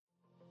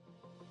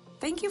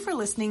Thank you for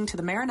listening to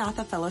the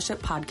Maranatha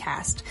Fellowship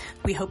podcast.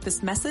 We hope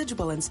this message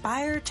will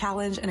inspire,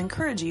 challenge, and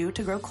encourage you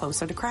to grow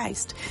closer to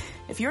Christ.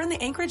 If you're in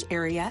the Anchorage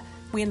area,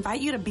 we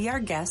invite you to be our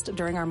guest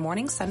during our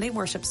morning Sunday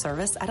worship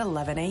service at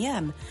 11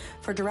 a.m.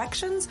 For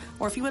directions,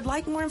 or if you would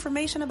like more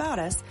information about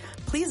us,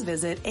 please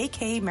visit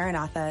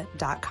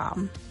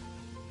akmaranatha.com.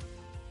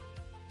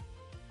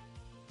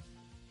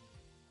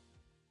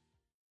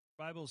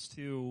 Bibles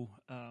to,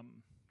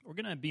 we're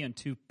going to be in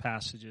two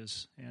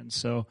passages, and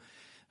so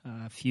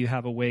if you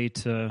have a way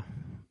to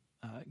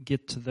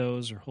get to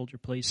those or hold your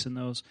place in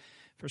those,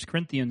 1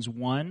 Corinthians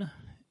 1,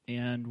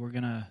 and we're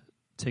going to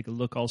take a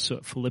look also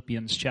at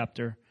Philippians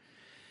chapter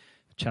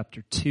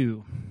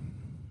 2.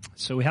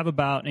 So we have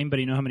about,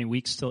 anybody know how many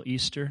weeks till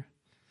Easter?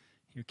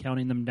 You're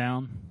counting them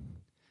down?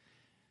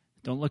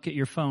 Don't look at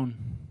your phone.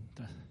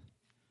 Can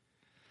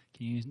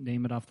you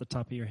name it off the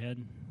top of your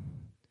head?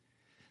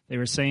 They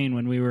were saying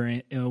when we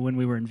were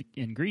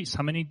in Greece,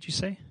 how many did you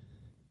say?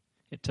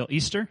 Till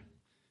Easter?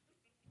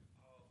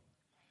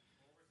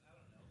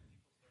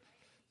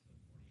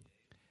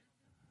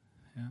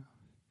 Yeah.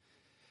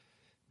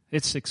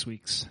 It's 6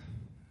 weeks.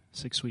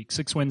 6 weeks.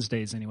 6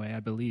 Wednesdays anyway, I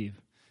believe.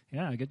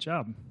 Yeah, good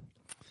job.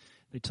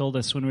 They told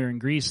us when we were in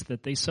Greece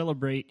that they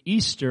celebrate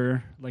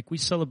Easter like we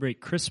celebrate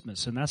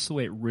Christmas, and that's the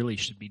way it really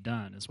should be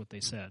done, is what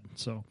they said.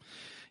 So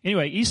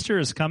anyway, Easter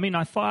is coming.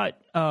 I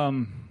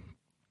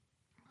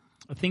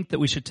think that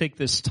we should take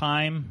this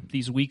time,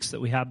 these weeks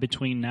that we have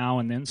between now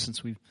and then,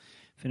 since we've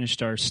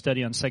finished our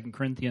study on 2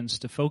 Corinthians,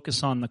 to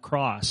focus on the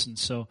cross. And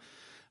so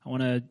I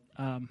want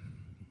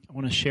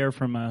to share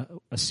from a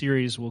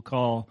series we'll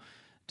call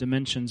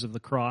Dimensions of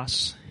the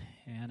Cross,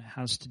 and it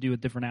has to do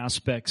with different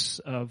aspects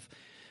of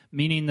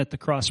meaning that the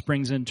cross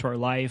brings into our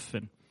life.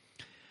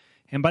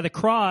 And by the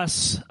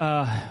cross,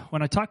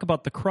 when I talk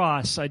about the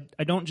cross, I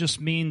don't just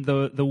mean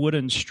the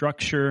wooden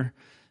structure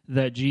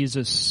that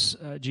Jesus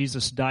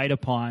died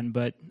upon,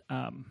 but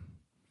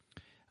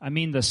I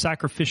mean the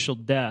sacrificial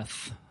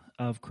death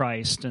of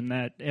Christ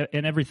and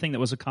everything that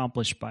was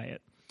accomplished by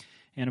it.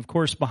 And of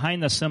course,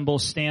 behind the symbol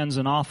stands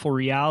an awful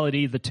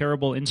reality, the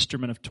terrible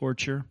instrument of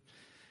torture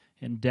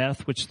and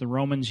death, which the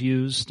Romans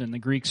used, and the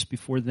Greeks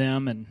before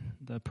them, and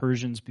the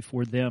Persians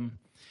before them.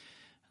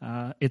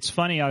 It's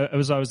funny,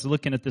 as I was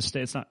looking at this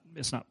day, it's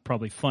not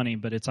probably funny,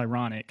 but it's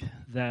ironic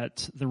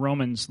that the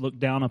Romans looked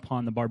down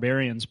upon the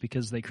barbarians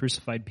because they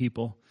crucified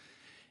people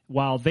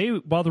while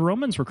the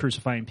Romans were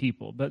crucifying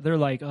people. But they're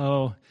like,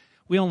 oh,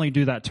 we only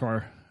do that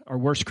to our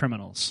worst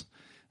criminals.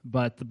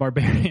 But the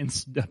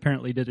barbarians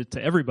apparently did it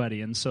to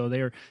everybody, and so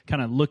they're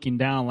kind of looking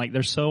down like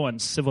they're so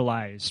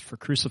uncivilized for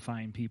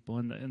crucifying people,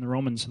 and the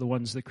Romans are the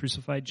ones that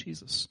crucified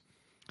Jesus.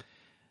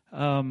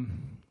 A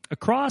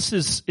cross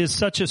is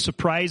such a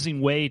surprising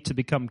way to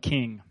become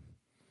king.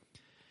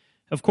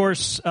 Of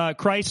course,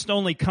 Christ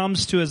only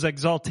comes to his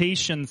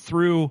exaltation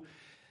through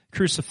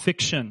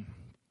crucifixion.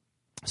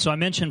 So I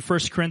mentioned 1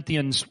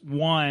 Corinthians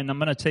 1. I'm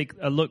going to take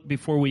a look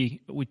before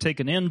we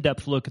take an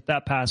in-depth look at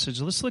that passage.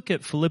 Let's look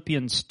at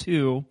Philippians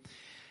 2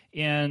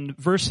 and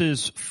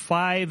verses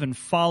 5 and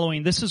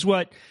following. This is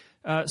what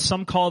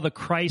some call the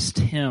Christ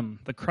hymn,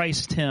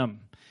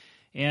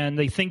 And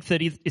they think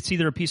that it's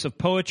either a piece of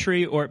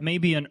poetry or it may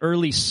be an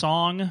early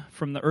song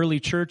from the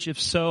early church.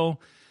 If so,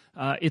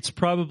 it's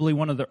probably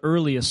one of the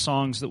earliest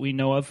songs that we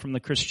know of from the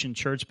Christian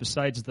church,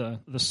 besides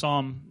the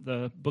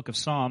book of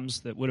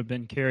Psalms that would have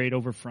been carried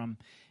over from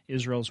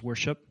Israel's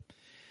worship.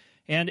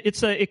 And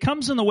it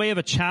comes in the way of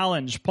a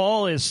challenge.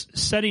 Paul is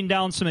setting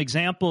down some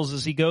examples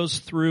as he goes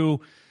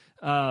through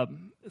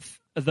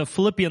the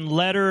Philippian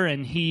letter,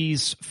 and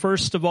he's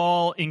first of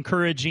all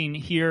encouraging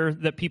here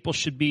that people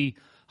should be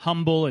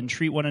humble and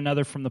treat one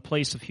another from the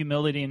place of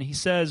humility. And he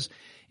says,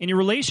 in your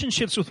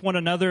relationships with one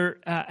another,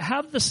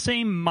 have the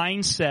same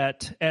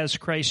mindset as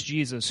Christ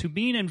Jesus, who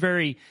being in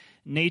very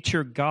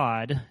nature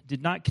God,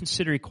 did not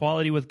consider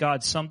equality with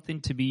God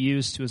something to be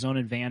used to his own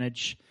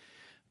advantage.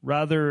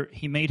 Rather,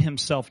 he made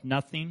himself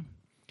nothing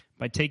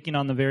by taking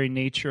on the very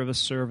nature of a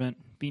servant,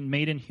 being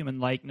made in human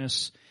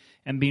likeness,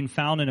 and being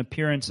found in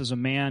appearance as a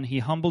man. He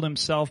humbled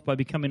himself by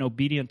becoming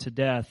obedient to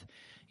death,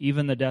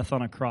 even the death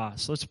on a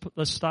cross.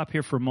 Let's stop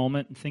here for a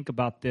moment and think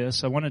about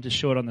this. I wanted to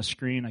show it on the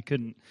screen. I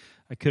couldn't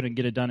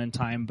get it done in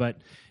time, but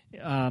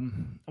I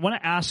want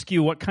to ask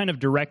you, what kind of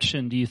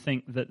direction do you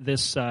think that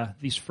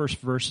these first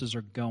verses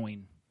are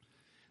going?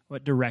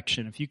 What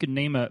direction? If you could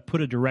put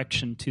a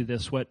direction to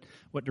this, what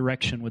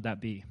direction would that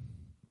be?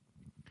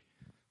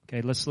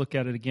 Okay, let's look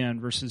at it again,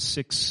 verses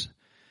 6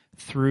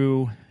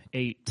 through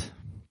 8.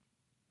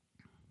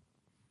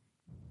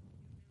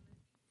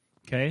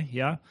 Okay,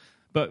 yeah.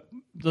 But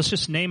let's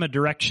just name a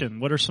direction.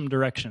 What are some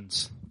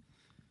directions?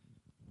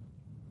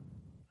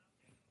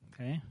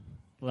 Okay.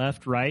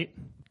 Left, right.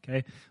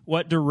 Okay.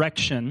 What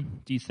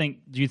direction do you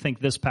think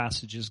this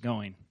passage is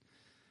going?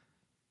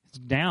 It's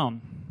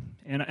down.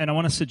 And I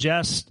want to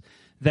suggest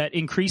that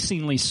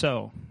increasingly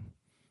so.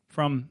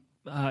 From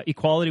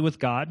equality with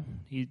God,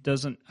 he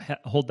doesn't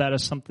hold that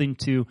as something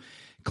to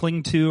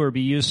cling to or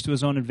be used to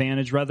his own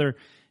advantage. Rather,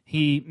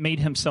 he made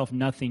himself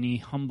nothing. He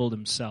humbled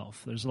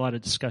himself. There's a lot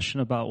of discussion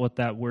about what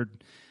that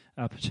word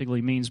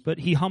particularly means, but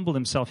he humbled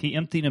himself. He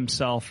emptied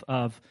himself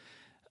of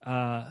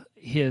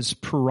his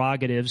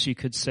prerogatives, you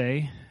could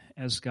say,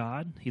 as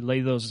God. He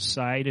laid those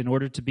aside in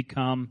order to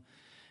become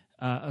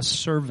a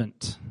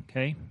servant.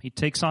 Okay, he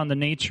takes on the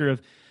nature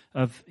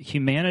of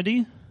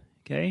humanity.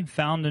 Okay,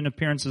 found in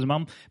appearance as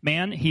a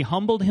man. He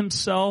humbled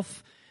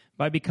himself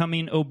by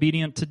becoming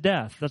obedient to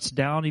death. That's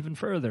down even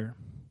further.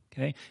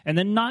 Okay, and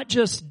then not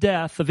just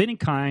death of any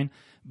kind,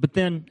 but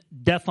then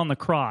death on the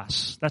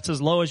cross. That's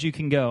as low as you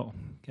can go.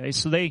 Okay,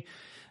 so they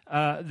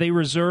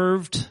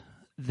reserved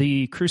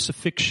the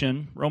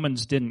crucifixion.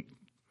 Romans didn't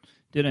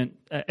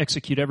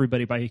execute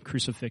everybody by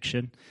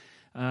crucifixion.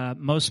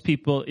 Most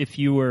people, if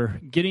you were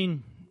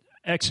getting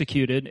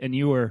executed and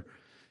you were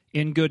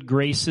in good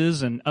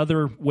graces and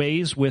other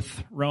ways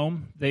with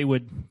Rome, they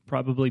would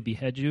probably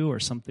behead you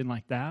or something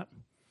like that.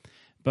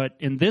 But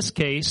in this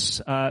case,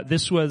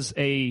 this was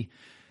a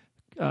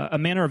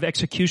manner of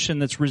execution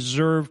that's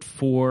reserved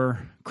for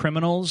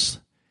criminals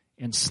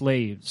and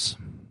slaves.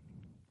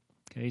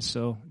 Okay,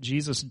 so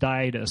Jesus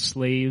died a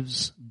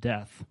slave's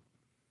death.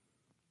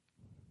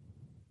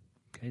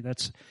 Okay,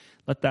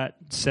 let that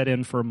set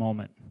in for a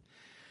moment.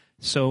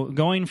 So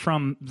going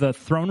from the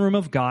throne room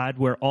of God,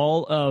 where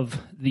all of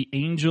the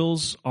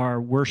angels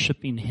are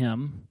worshiping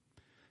him,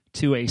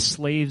 to a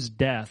slave's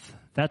death,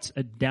 that's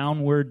a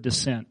downward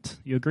descent.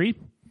 You agree?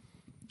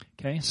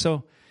 Okay,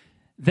 so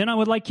then I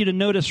would like you to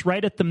notice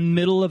right at the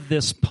middle of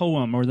this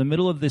poem, or the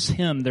middle of this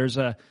hymn, there's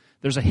a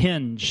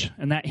hinge,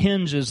 and that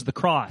hinge is the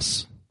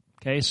cross.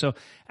 Okay, so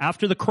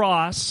after the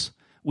cross,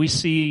 we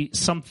see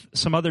some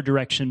other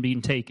direction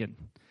being taken.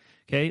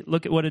 Okay,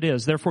 look at what it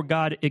is. Therefore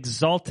God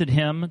exalted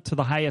him to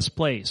the highest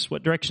place.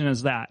 What direction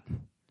is that?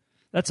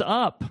 That's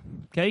up.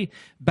 Okay,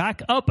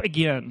 back up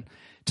again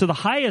to the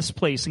highest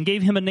place and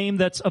gave him a name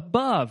that's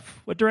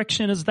above. What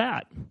direction is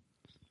that?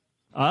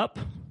 Up.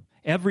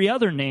 Every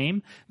other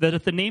name, that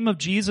at the name of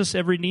Jesus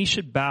every knee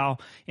should bow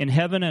in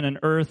heaven and on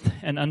earth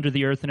and under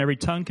the earth, and every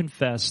tongue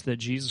confess that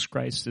Jesus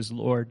Christ is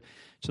Lord,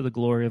 to the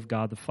glory of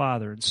God the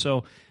Father. And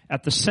so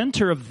at the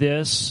center of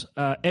this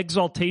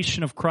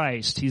exaltation of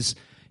Christ, he's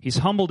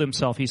humbled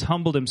himself, he's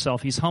humbled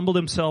himself, he's humbled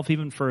himself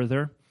even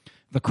further,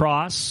 the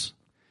cross,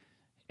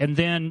 and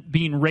then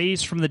being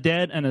raised from the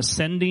dead and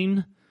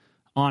ascending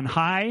on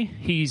high,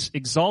 he's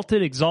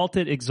exalted,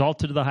 exalted,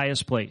 exalted to the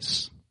highest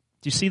place.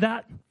 Do you see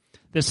that?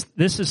 This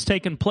has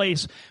taken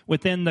place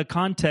within the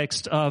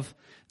context of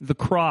the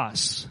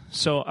cross.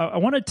 So I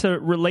wanted to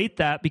relate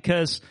that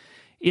because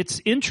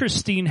it's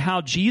interesting how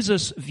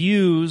Jesus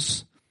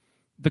views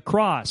the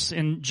cross.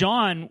 And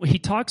John, he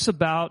talks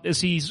about,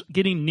 as he's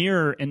getting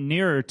nearer and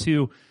nearer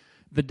to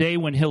the day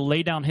when he'll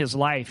lay down his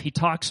life, he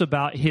talks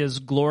about his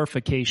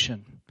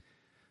glorification.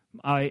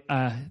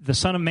 The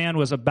Son of Man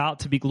was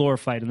about to be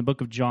glorified in the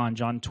book of John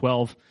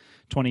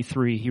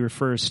 12:23. He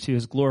refers to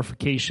his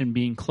glorification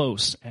being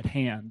close at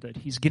hand, that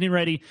he's getting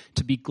ready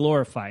to be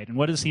glorified. And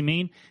what does he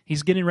mean?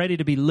 He's getting ready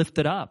to be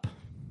lifted up.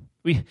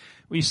 We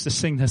used to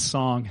sing this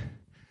song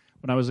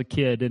when I was a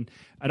kid, and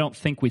I don't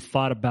think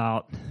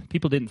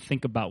people didn't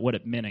think about what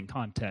it meant in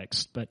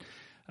context, but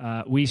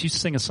we used to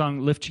sing a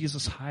song, Lift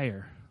Jesus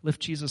Higher, lift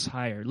Jesus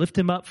higher, lift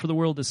him up for the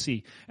world to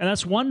see. And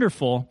that's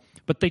wonderful,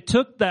 but they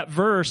took that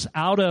verse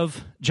out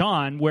of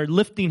John, where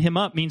lifting him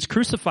up means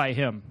crucify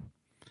him.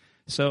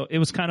 So it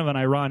was kind of an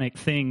ironic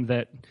thing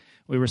that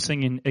we were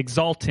singing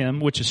exalt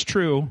him, which is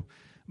true,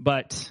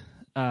 but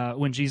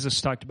when Jesus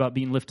talked about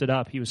being lifted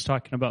up, he was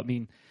talking about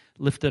being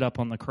lifted up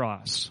on the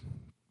cross.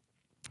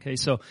 Okay,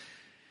 so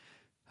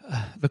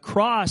the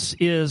cross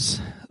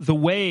is the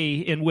way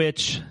in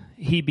which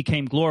he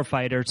became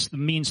glorified, or it's the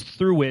means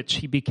through which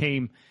he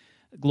became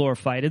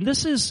glorified. And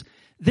this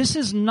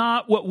is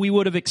not what we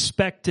would have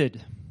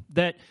expected,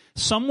 that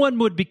someone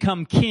would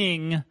become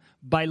king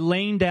by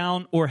laying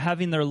down or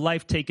having their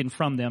life taken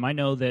from them. I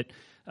know that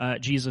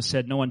Jesus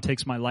said, "No one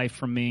takes my life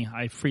from me,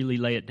 I freely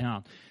lay it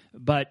down."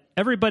 But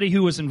everybody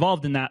who was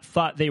involved in that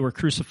thought they were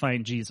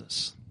crucifying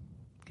Jesus.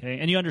 Okay,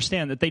 and you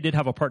understand that they did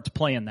have a part to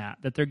play in that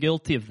they're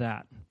guilty of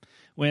that.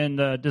 When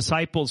the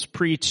disciples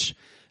preach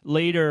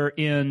later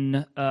in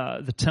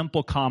the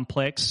temple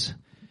complex,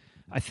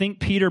 I think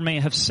Peter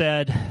may have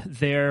said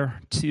there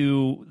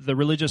to the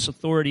religious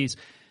authorities,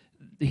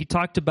 he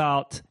talked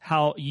about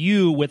how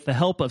you, with the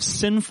help of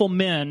sinful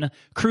men,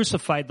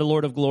 crucified the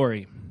Lord of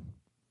glory.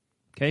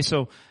 Okay,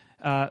 so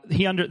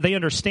they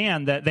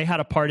understand that they had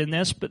a part in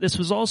this, but this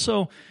was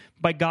also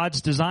by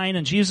God's design,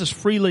 and Jesus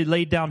freely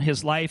laid down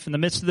his life in the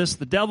midst of this.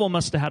 The devil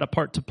must have had a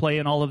part to play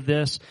in all of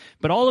this,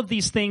 but all of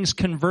these things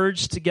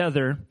converged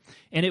together,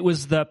 and it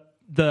was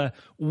the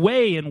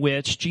way in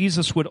which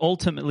Jesus would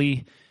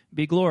ultimately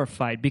be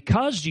glorified.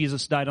 Because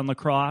Jesus died on the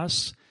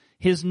cross,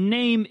 his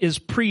name is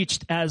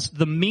preached as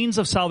the means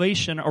of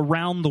salvation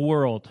around the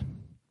world.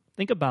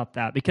 Think about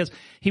that, because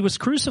he was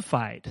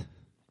crucified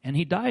and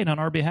he died on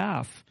our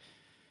behalf.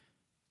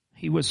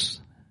 He was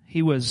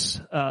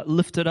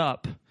lifted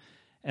up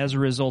as a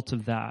result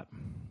of that.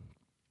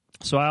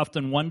 So I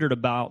often wondered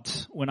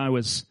about, when I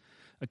was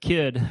a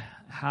kid,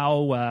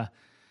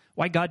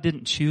 why God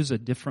didn't choose a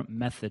different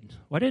method.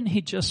 Why didn't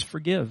he just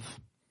forgive?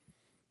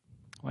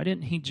 Why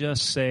didn't he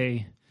just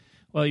say,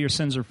 well, your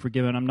sins are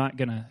forgiven, I'm not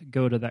going to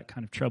go to that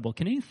kind of trouble?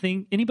 Can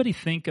anybody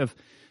think of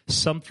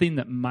something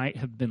that might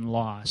have been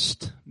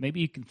lost? Maybe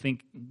you can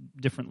think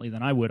differently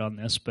than I would on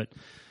this, but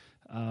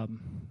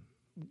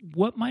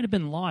what might have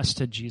been lost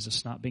had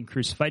Jesus not been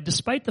crucified,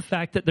 despite the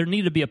fact that there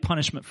needed to be a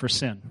punishment for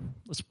sin?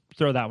 Let's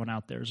throw that one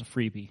out there as a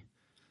freebie.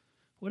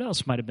 What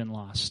else might have been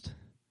lost?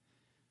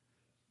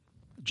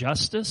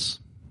 Justice?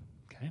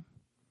 Okay.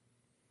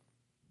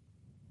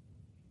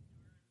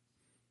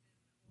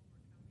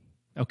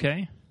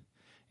 Okay.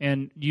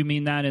 And you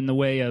mean that in the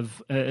way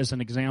of, as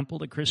an example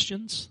to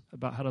Christians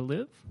about how to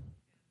live?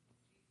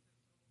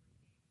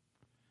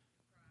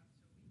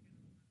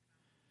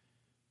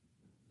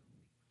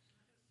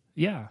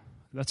 Yeah,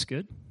 that's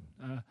good.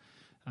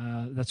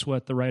 That's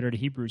what the writer to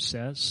Hebrews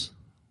says,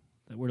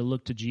 that we're to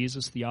look to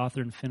Jesus, the author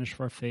and finisher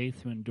of our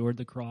faith, who endured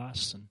the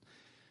cross, and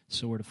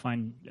so we're to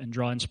find and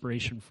draw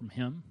inspiration from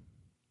him.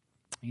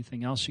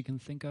 Anything else you can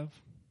think of?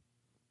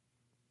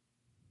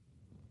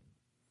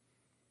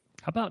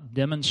 How about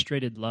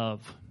demonstrated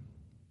love?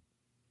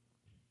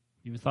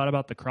 You ever thought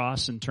about the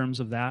cross in terms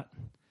of that?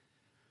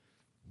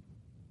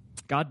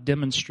 God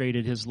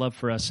demonstrated his love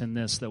for us in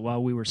this, that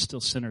while we were still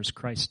sinners,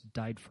 Christ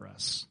died for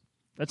us.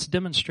 That's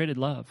demonstrated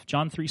love.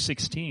 John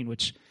 3:16,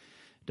 which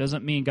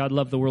doesn't mean God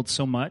loved the world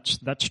so much.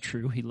 That's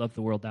true. He loved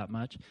the world that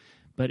much.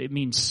 But it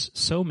means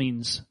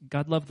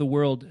God loved the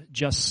world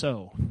just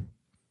so,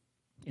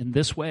 in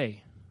this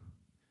way.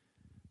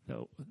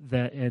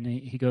 And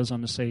he goes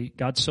on to say,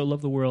 God so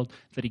loved the world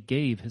that he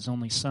gave his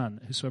only Son,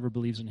 that whosoever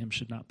believes in him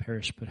should not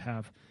perish but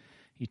have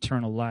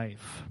eternal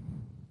life.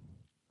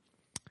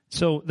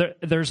 So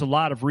there's a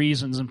lot of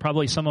reasons, and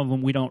probably some of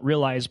them we don't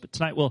realize, but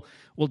tonight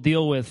we'll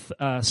deal with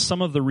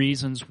some of the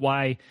reasons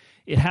why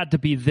it had to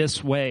be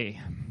this way.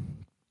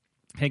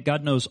 Okay,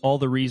 God knows all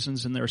the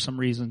reasons, and there are some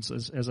reasons,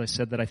 as I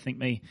said, that I think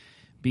may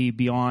be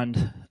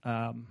beyond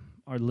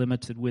our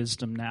limited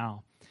wisdom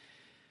now.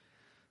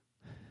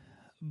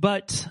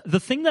 But the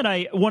thing that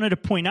I wanted to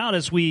point out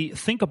as we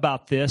think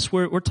about this,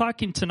 we're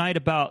talking tonight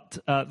about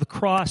the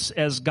cross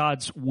as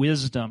God's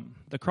wisdom.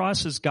 The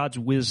cross is God's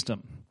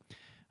wisdom.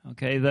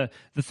 Okay, the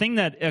thing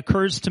that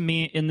occurs to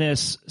me in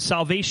this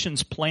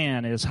salvation's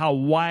plan is how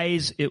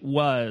wise it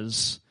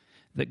was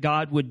that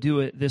God would do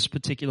it this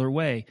particular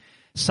way.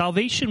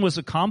 Salvation was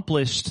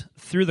accomplished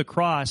through the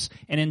cross,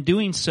 and in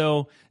doing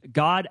so,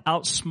 God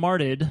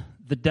outsmarted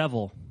the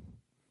devil.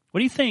 What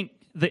do you think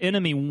the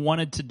enemy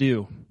wanted to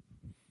do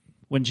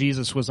when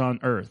Jesus was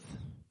on earth?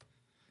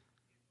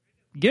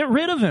 Get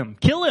rid of him.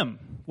 Kill him.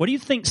 What do you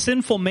think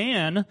sinful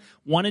man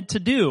wanted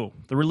to do?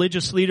 The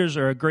religious leaders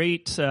are a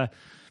great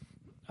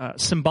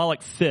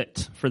symbolic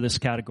fit for this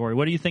category.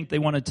 What do you think they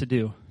wanted to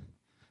do?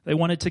 They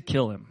wanted to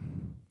kill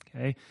him.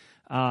 Okay,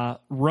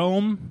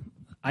 Rome,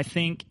 I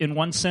think in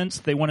one sense,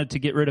 they wanted to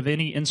get rid of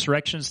any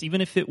insurrectionists,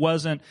 even if it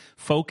wasn't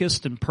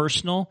focused and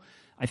personal.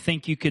 I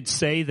think you could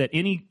say that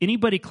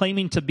anybody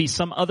claiming to be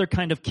some other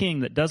kind of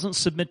king that doesn't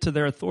submit to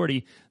their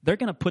authority, they're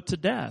going to put to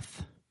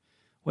death.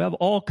 We have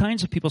all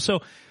kinds of people.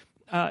 So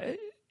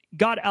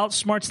God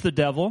outsmarts the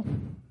devil.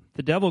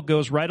 The devil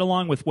goes right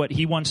along with what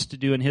he wants to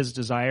do in his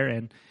desire,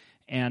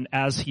 and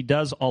as he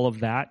does all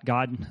of that,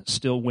 God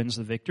still wins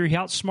the victory. He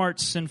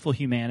outsmarts sinful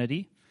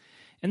humanity.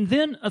 And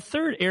then a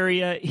third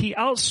area, he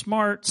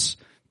outsmarts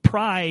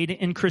pride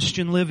in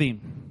Christian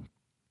living.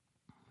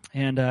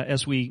 And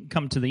as we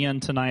come to the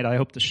end tonight, I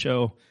hope to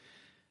show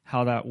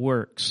how that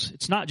works.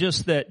 It's not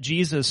just that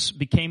Jesus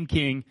became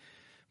king,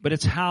 but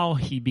it's how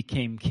he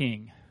became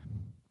king.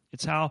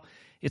 It's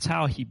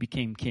how he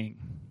became king.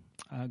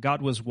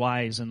 God was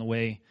wise in the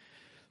way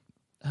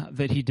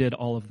that he did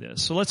all of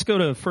this. So let's go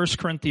to 1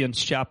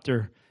 Corinthians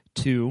chapter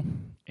 2,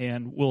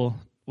 and we'll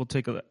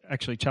take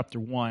chapter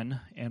 1,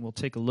 and we'll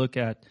take a look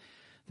at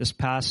this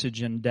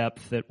passage in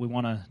depth that we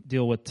want to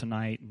deal with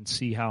tonight and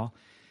see how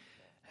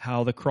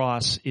the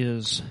cross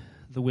is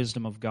the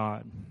wisdom of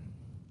God.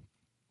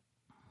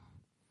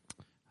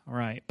 All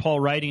right, Paul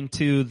writing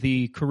to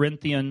the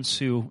Corinthians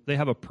who they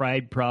have a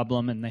pride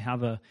problem and they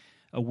have a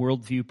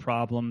worldview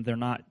problem. They're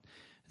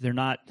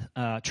not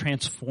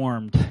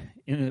transformed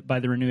by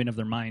the renewing of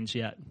their minds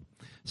yet.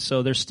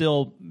 So they're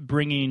still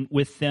bringing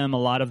with them, a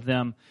lot of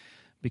them,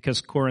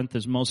 because Corinth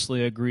is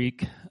mostly a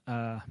Greek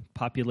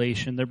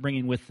population, they're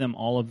bringing with them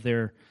all of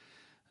their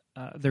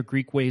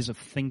Greek ways of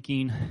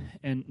thinking,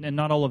 and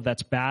not all of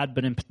that's bad,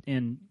 but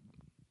in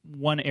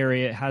one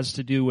area it has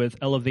to do with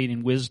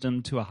elevating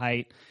wisdom to a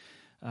height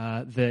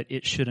that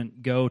it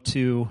shouldn't go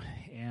to,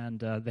 and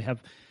they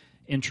have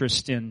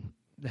interest in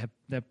they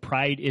have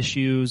pride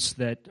issues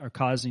that are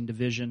causing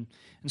division.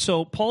 And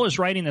so Paul is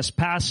writing this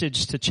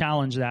passage to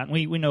challenge that. And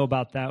we know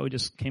about that. We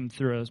just came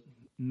through a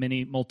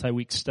mini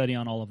multi-week study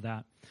on all of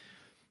that.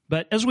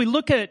 But as we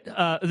look at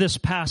this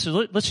passage,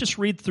 let's just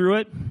read through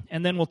it,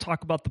 and then we'll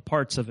talk about the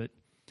parts of it.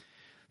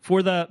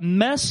 For the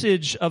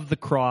message of the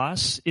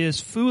cross is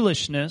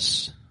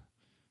foolishness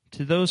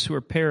to those who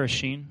are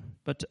perishing,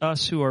 but to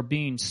us who are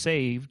being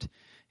saved,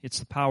 It's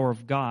the power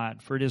of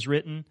God. For it is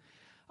written,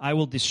 I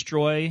will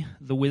destroy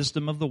the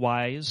wisdom of the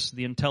wise,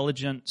 the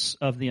intelligence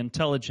of the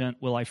intelligent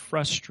will I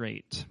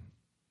frustrate.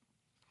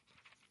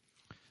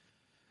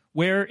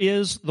 Where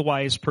is the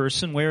wise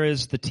person? Where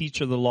is the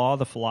teacher of the law,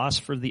 the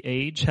philosopher of the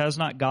age? Has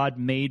not God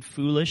made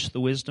foolish the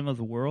wisdom of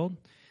the world?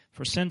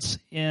 For since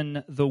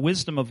in the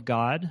wisdom of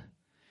God,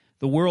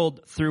 the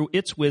world through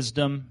its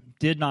wisdom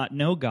did not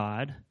know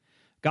God,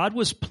 God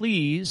was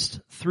pleased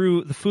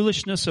through the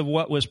foolishness of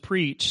what was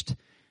preached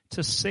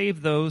to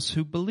save those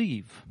who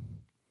believe.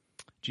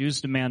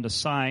 Jews demand a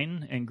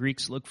sign and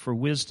Greeks look for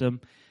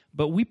wisdom,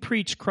 but we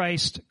preach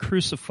Christ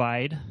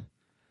crucified,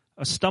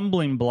 a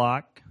stumbling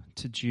block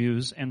to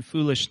Jews and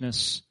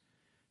foolishness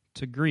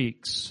to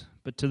Greeks.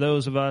 But to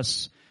those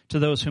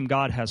whom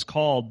God has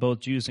called,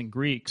 both Jews and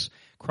Greeks,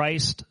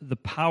 Christ, the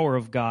power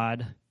of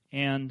God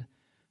and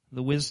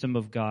the wisdom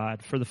of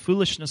God. For the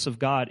foolishness of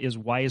God is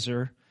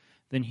wiser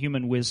than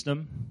human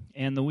wisdom,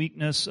 and the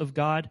weakness of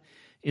God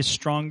is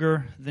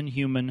stronger than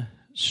human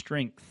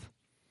strength.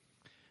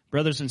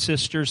 Brothers and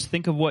sisters,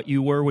 think of what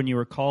you were when you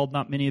were called.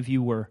 Not many of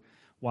you were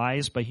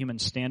wise by human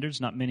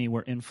standards. Not many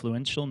were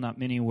influential. Not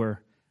many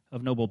were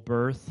of noble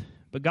birth.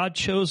 But God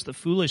chose the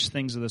foolish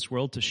things of this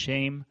world to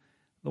shame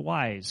the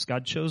wise.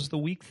 God chose the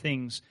weak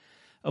things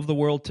of the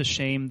world to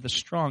shame the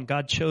strong.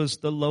 God chose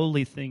the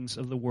lowly things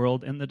of the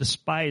world and the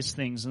despised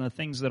things and the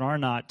things that are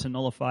not to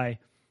nullify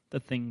the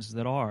things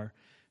that are,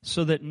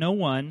 so that no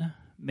one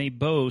may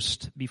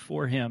boast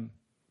before him.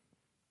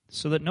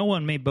 So that no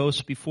one may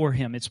boast before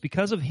him. It's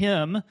because of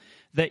him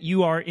that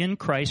you are in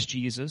Christ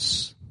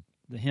Jesus.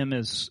 The him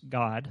is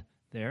God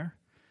there.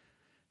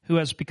 Who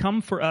has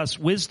become for us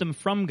wisdom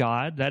from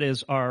God, that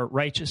is our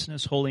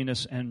righteousness,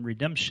 holiness, and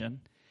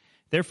redemption.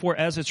 Therefore,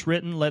 as it's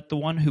written, let the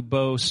one who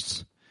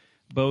boasts,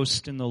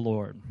 boast in the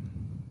Lord.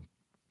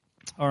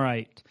 All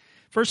right.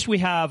 First we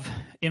have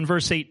in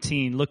verse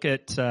 18, look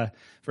at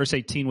verse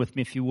 18 with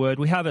me if you would.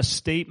 We have a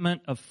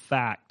statement of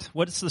fact.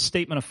 What is the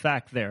statement of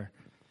fact there?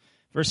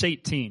 Verse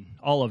 18,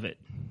 all of it.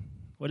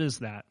 What is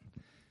that?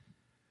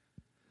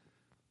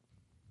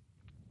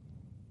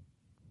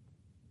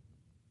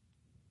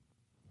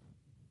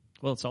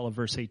 Well, it's all of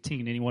verse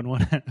 18. Anyone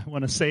want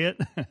to say it?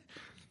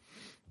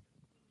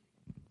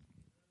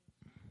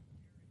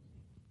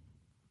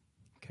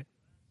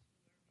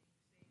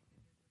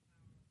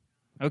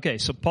 Okay,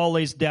 so Paul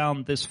lays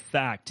down this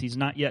fact. He's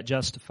not yet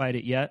justified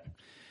it yet.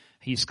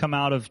 He's come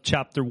out of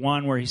chapter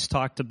 1 where he's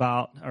talked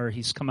about, or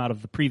he's come out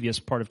of the previous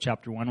part of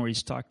chapter 1 where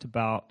he's talked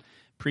about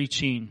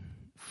preaching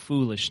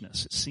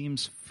foolishness. It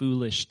seems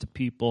foolish to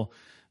people,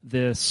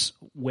 this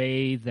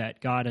way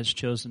that God has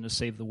chosen to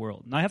save the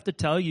world. And I have to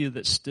tell you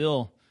that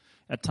still,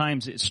 at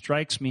times, it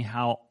strikes me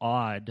how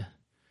odd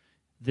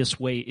this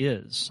way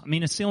is. I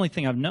mean, it's the only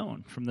thing I've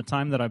known from the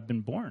time that I've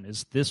been born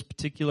is this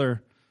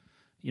particular,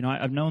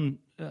 I've known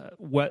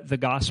what the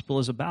gospel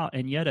is about,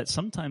 and yet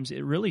sometimes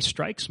it really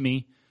strikes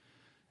me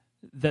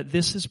that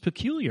this is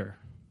peculiar.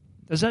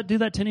 Does that do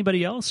that to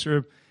anybody else,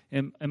 or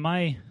am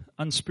I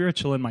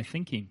unspiritual in my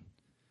thinking?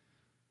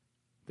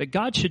 That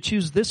God should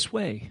choose this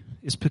way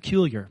is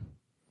peculiar.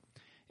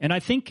 And I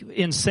think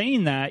in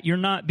saying that, you're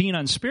not being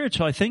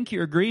unspiritual. I think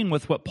you're agreeing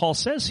with what Paul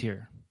says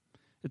here.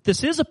 That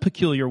this is a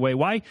peculiar way.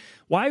 Why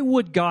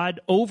would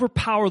God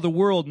overpower the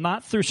world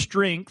not through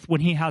strength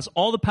when he has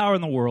all the power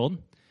in the world,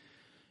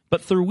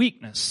 but through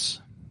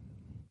weakness?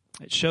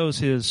 It shows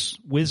his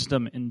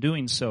wisdom in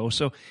doing so.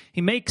 So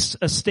he makes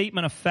a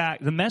statement of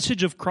fact. The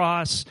message of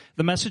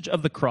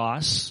the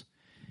cross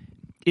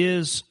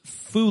is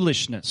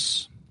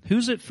foolishness.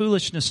 Who's it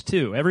foolishness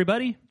to?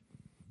 Everybody?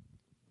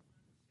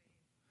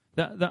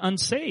 The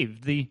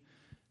unsaved, the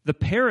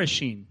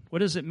perishing. What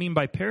does it mean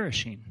by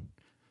perishing?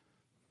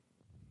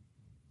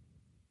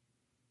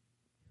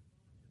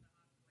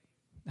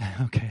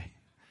 Okay.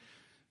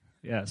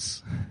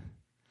 Yes.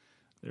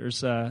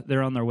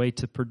 They're on their way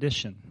to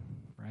perdition,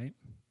 right?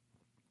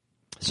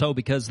 So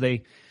because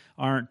they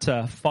aren't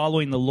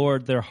following the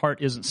Lord, their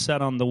heart isn't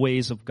set on the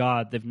ways of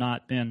God. They've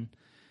not been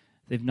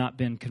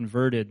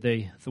converted.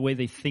 The way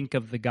they think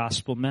of the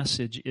gospel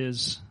message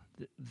is,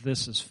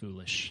 this is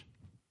foolish.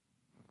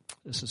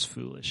 This is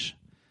foolish.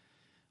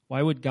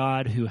 Why would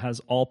God, who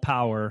has all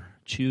power,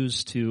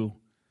 choose to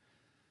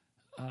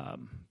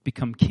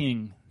become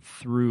king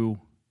through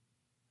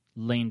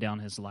laying down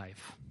his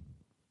life?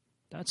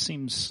 That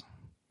seems,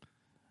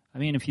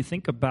 if you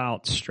think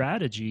about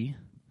strategy,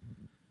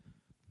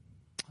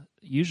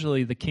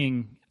 usually the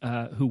king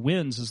who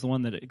wins is the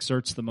one that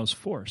exerts the most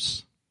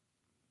force.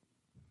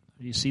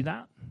 Do you see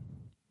that?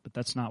 But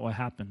that's not what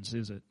happens,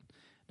 is it?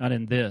 Not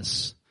in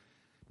this.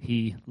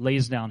 He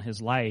lays down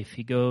his life.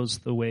 He goes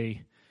the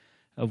way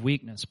of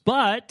weakness.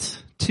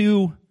 But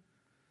to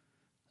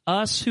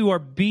us who are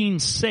being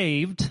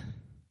saved,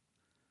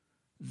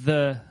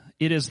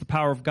 it is the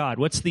power of God.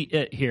 What's the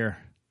it here?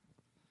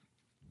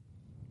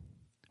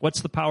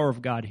 What's the power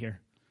of God here?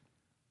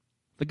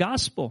 The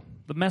gospel,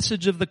 the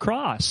message of the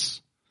cross.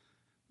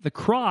 The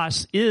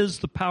cross is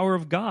the power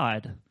of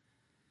God.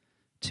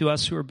 to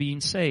us who are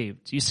being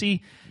saved. You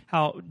see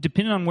how,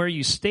 depending on where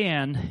you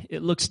stand,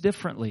 it looks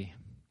differently.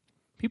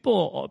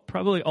 People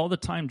probably all the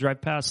time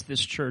drive past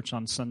this church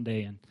on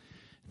Sunday and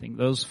think,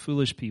 those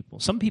foolish people.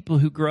 Some people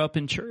who grow up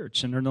in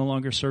church and are no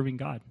longer serving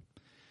God,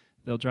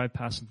 they'll drive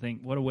past and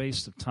think, what a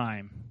waste of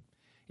time.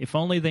 If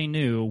only they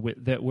knew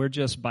that we're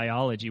just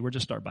biology, we're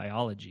just our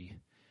biology.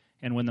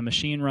 And when the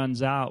machine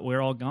runs out,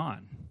 we're all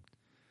gone.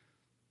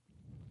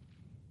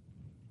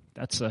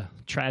 That's a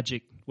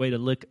tragic way to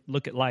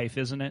look at life,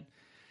 isn't it?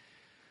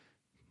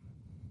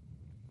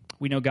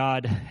 We know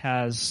God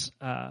has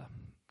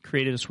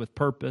created us with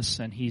purpose,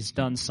 and He's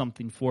done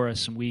something for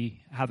us, and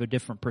we have a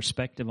different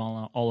perspective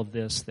on all of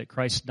this, that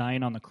Christ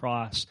dying on the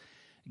cross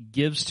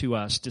gives to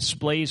us,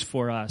 displays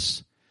for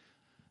us,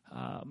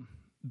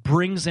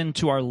 brings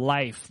into our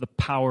life the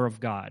power of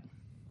God.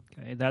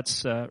 Okay,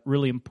 that's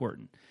really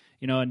important.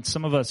 You know, and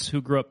some of us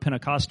who grew up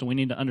Pentecostal, we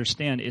need to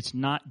understand it's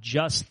not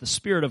just the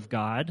Spirit of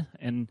God,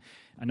 and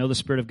I know the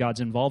Spirit of God's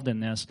involved in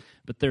this,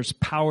 but there's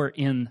power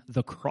in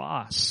the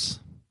cross.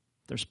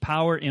 There's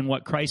power in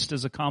what Christ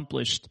has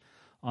accomplished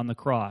on the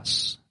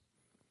cross.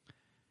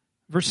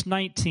 Verse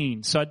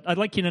 19. So I'd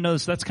like you to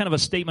notice that's kind of a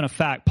statement of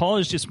fact. Paul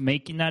is just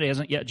making that. He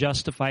hasn't yet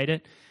justified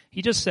it.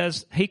 He just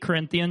says, hey,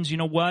 Corinthians, you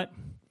know what?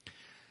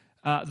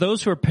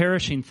 Those who are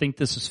perishing think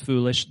this is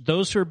foolish.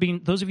 Those of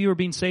you who are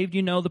being saved,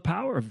 you know the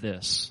power of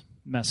this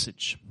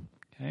message.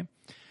 Okay?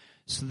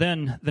 So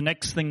then the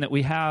next thing that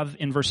we have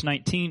in verse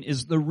 19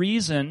 is the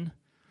reason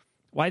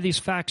why these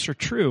facts are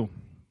true.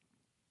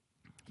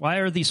 Why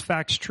are these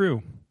facts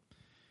true?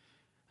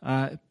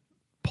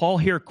 Paul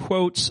here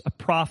quotes a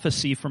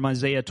prophecy from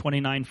Isaiah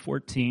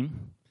 29:14,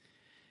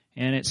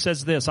 and it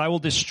says this, I will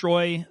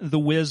destroy the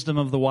wisdom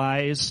of the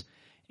wise,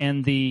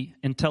 and the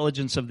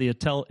intelligence of the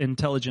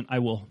intelligent I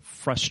will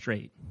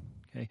frustrate.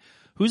 Okay,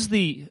 who's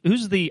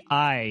the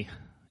I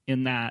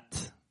in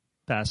that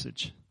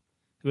passage?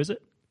 Who is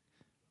it?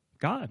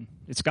 God.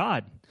 It's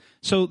God.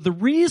 So the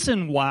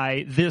reason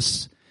why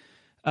this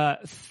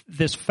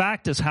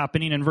fact is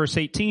happening in verse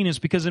 18 is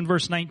because in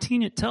verse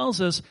 19 it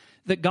tells us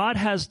that God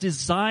has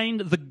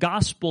designed the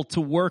gospel to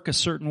work a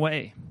certain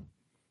way.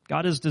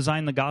 God has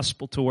designed the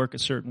gospel to work a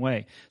certain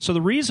way. So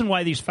the reason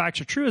why these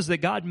facts are true is that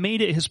God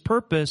made it His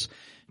purpose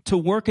to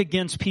work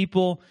against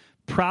people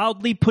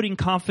proudly putting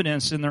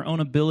confidence in their own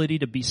ability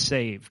to be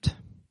saved.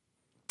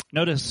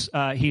 Notice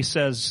he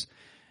says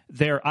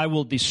there, I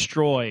will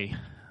destroy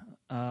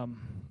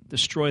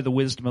the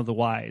wisdom of the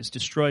wise.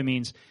 Destroy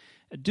means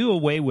do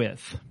away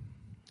with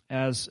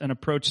as an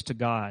approach to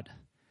God.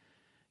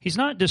 He's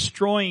not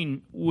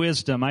destroying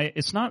wisdom.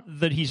 It's not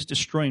that He's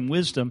destroying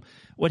wisdom.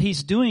 What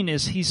He's doing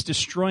is He's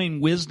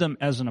destroying wisdom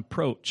as an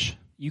approach.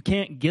 You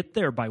can't get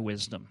there by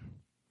wisdom.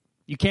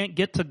 You can't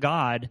get to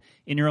God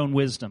in your own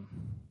wisdom.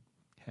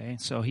 Okay,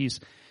 so He's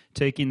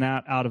taking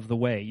that out of the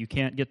way. You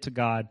can't get to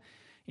God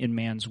in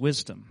man's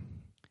wisdom.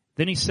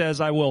 Then He says,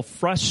 I will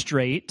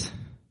frustrate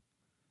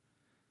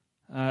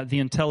the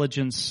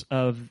intelligence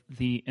of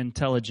the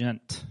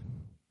intelligent.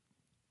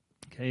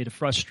 Okay, to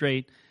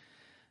frustrate,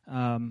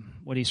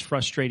 what He's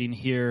frustrating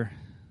here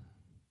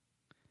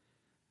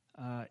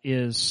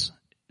is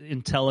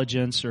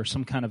intelligence or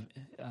some kind of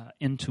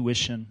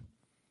intuition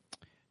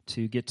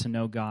to get to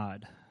know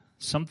God.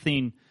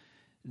 Something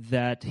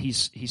that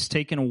he's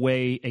taken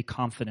away a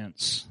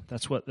confidence.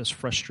 That's what this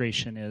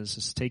frustration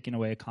is taking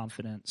away a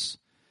confidence.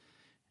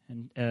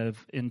 And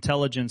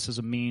intelligence is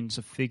a means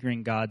of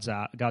figuring God's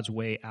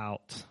way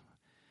out,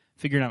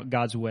 figuring out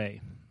God's way.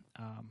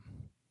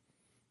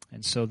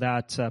 And so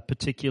that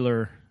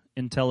particular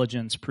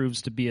intelligence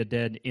proves to be a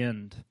dead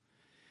end.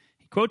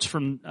 He quotes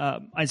from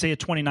Isaiah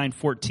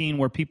 29:14,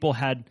 where people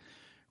had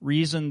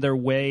reasoned their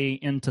way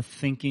into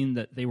thinking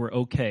that they were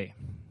okay.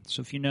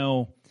 So if you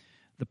know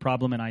the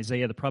problem in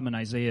Isaiah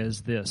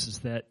is this, is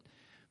that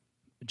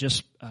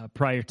just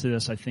prior to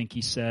this, I think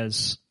he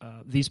says,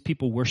 these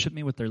people worship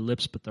me with their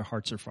lips, but their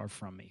hearts are far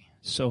from me.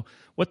 So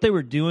what they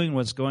were doing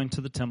was going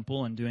to the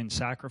temple and doing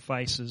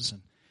sacrifices,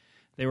 and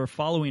they were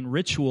following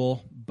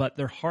ritual, but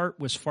their heart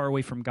was far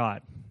away from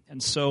God.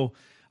 And so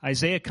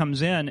Isaiah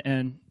comes in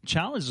and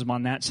challenges them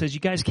on that, says, you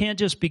guys can't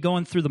just be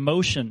going through the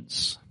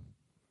motions.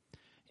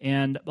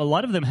 And a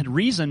lot of them had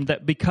reasoned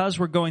that because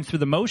we're going through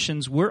the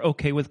motions, we're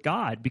okay with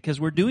God, because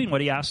we're doing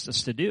what He asked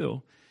us to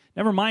do.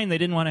 Never mind, they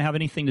didn't want to have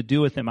anything to do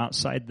with Him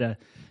outside the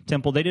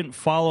temple. They didn't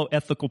follow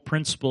ethical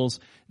principles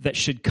that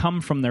should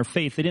come from their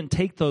faith. They didn't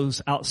take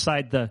those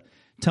outside the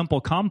temple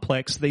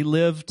complex. They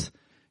lived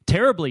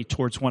terribly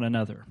towards one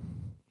another.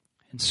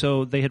 And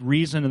so they had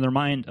reasoned in their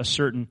mind a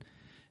certain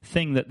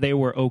thing that they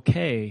were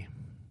okay.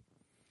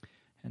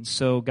 And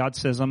so God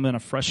says, I'm going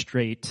to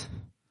frustrate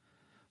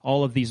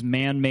all of these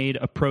man-made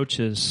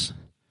approaches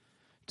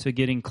to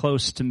getting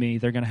close to me.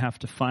 They're going to have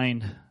to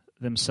find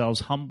themselves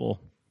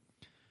humble.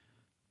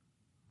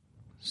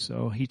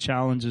 So He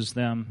challenges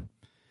them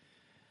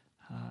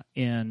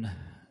in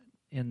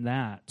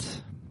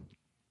that.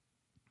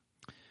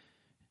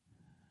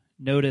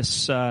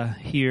 Notice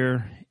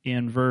here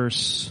in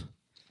verse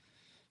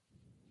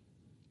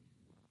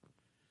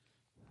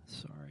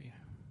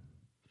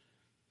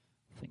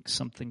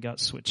something got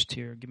switched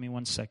here. Give me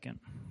 1 second.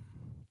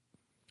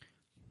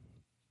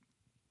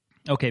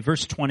 Okay,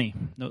 verse 20.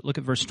 No, look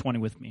at verse 20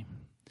 with me.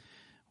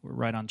 We're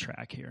right on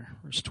track here.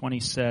 Verse 20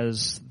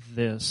 says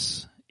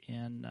this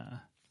in...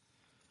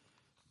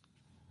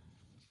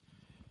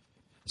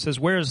 It says,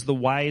 where is the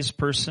wise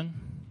person?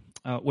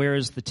 Where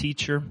is the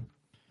teacher?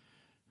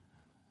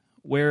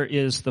 Where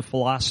is the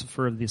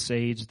philosopher of this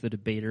age, the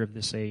debater of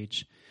this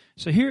age?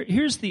 So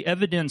here's the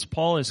evidence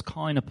Paul is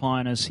calling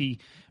upon as he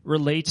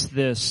relates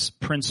this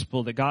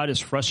principle that God has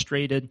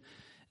frustrated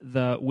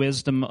the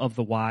wisdom of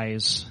the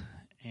wise.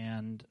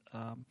 And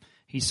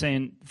he's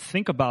saying,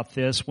 think about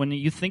this. When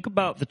you think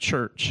about the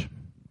church,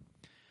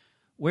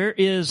 where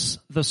is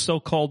the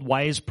so-called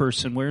wise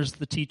person? Where's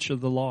the teacher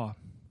of the law?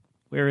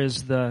 Where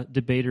is the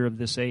debater of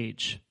this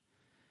age?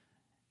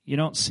 You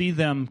don't see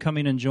them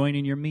coming and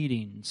joining your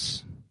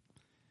meetings.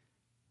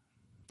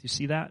 Do you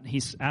see that?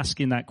 He's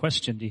asking that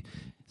question.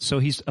 So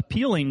he's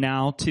appealing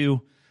now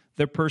to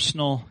their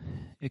personal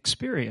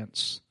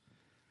experience.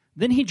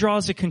 Then he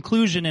draws a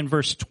conclusion in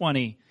verse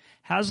 20.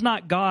 Has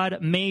not God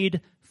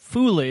made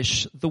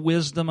foolish the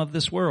wisdom of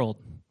this world?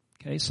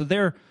 Okay, so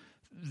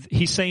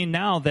he's saying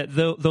now that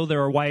though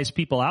there are wise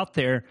people out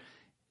there,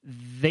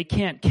 they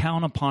can't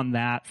count upon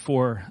that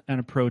for an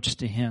approach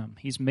to him.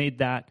 He's made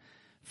that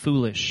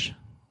foolish.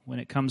 When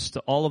it comes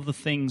to all of the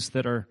things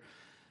that are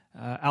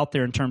out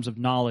there in terms of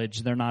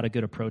knowledge, they're not a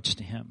good approach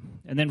to him.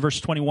 And then verse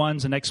 21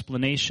 is an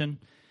explanation.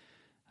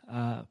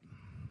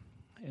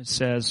 It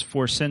says,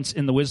 for since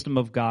in the wisdom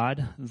of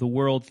God, the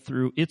world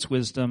through its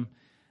wisdom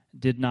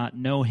did not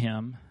know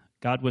him,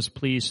 God was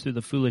pleased through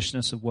the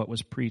foolishness of what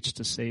was preached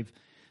to save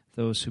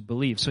those who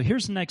believe. So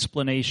here's an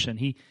explanation.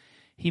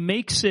 He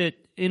makes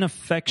it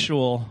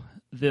ineffectual,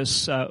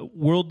 this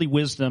worldly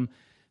wisdom,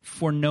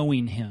 for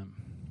knowing him.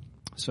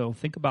 So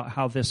think about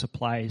how this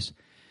applies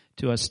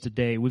to us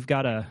today. We've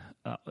got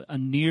a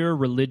near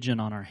religion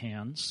on our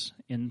hands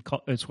in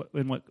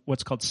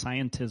what's called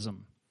scientism.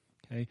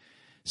 Okay,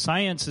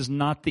 science is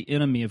not the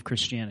enemy of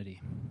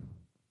Christianity.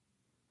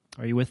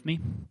 Are you with me?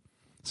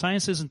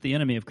 Science isn't the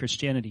enemy of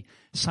Christianity.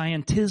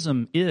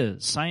 Scientism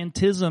is.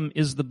 Scientism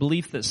is the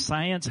belief that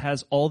science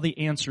has all the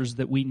answers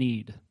that we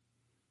need.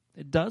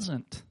 It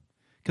doesn't,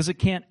 because it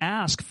can't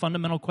ask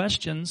fundamental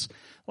questions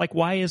like,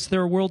 why is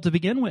there a world to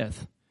begin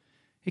with?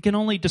 It can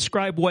only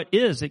describe what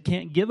is. It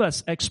can't give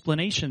us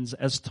explanations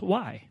as to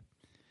why.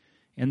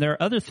 And there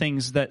are other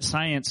things that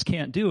science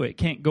can't do. It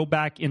can't go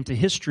back into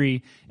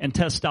history and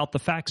test out the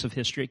facts of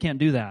history. It can't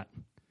do that,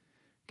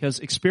 because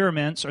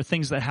experiments are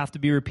things that have to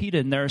be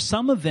repeated. And there are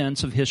some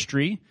events of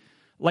history,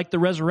 like the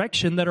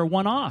resurrection, that are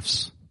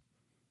one-offs.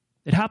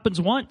 It happens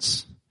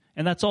once.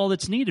 And that's all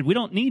that's needed. We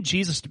don't need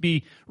Jesus to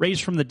be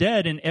raised from the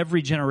dead in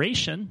every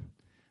generation.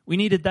 We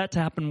needed that to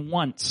happen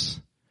once.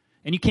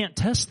 And you can't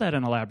test that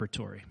in a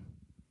laboratory.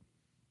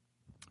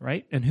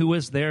 Right? And who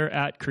was there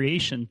at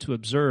creation to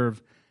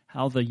observe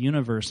how the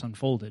universe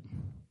unfolded?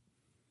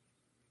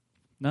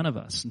 None of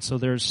us. And so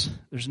there's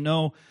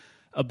no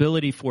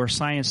ability for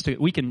science to,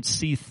 we can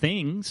see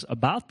things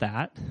about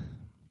that,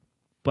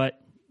 but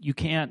you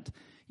can't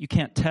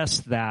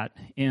test that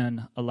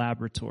in a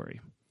laboratory.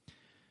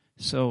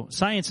 So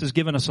science has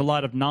given us a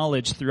lot of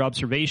knowledge through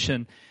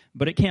observation,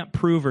 but it can't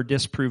prove or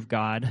disprove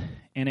God,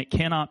 and it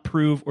cannot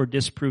prove or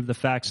disprove the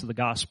facts of the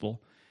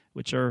gospel,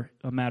 which are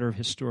a matter of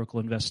historical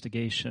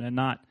investigation and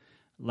not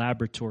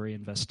laboratory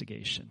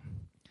investigation.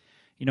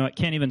 You know, it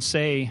can't even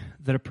say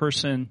that a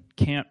person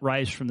can't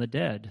rise from the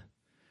dead.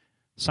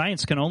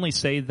 Science can only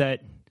say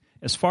that,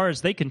 as far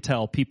as they can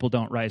tell, people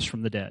don't rise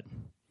from the dead.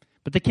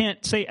 But they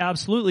can't say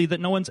absolutely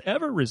that no one's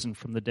ever risen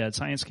from the dead.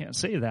 Science can't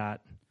say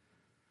that.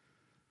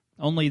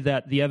 Only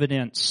that the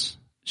evidence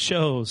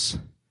shows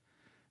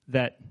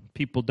that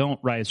people don't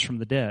rise from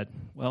the dead.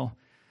 Well,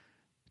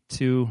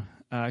 to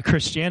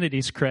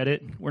Christianity's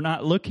credit, we're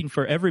not looking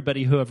for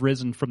everybody who have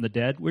risen from the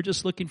dead. We're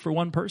just looking for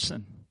one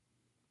person,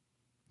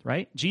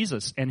 right?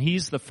 Jesus. And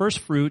he's the first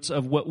fruits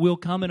of what will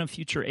come in a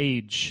future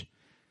age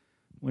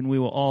when we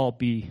will all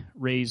be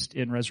raised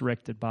in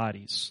resurrected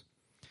bodies.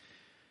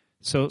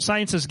 So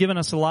science has given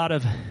us a lot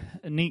of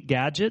neat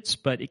gadgets,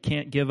 but it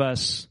can't give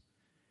us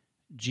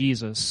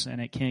Jesus,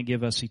 and it can't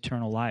give us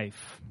eternal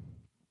life.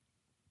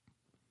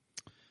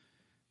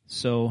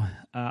 So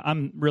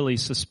I'm really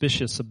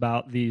suspicious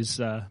about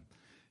these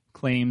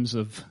claims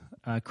of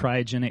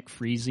cryogenic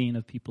freezing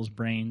of people's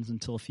brains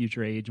until a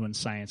future age when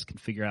science can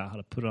figure out how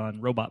to put on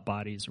robot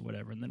bodies or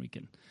whatever, and then we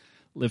can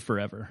live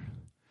forever.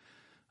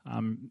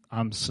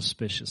 I'm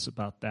suspicious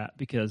about that,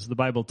 because the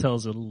Bible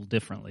tells it a little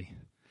differently,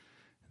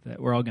 that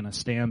we're all going to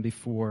stand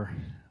before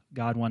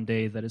God one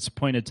day, that it's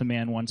appointed to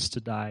man once to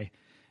die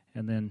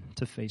and then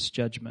to face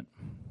judgment.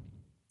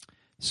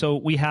 So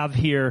we have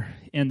here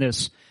in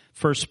this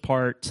first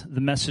part, the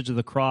message of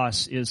the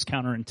cross is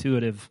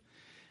counterintuitive.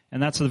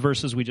 And that's the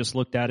verses we just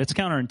looked at. It's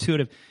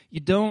counterintuitive.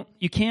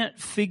 You can't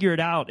figure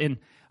it out. And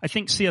I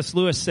think C.S.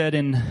 Lewis said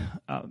in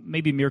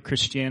maybe Mere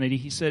Christianity,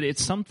 he said,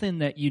 it's something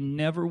that you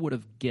never would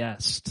have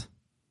guessed.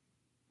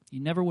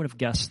 You never would have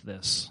guessed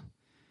this.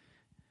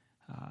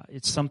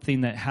 It's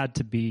something that had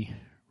to be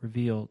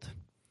revealed.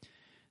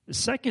 The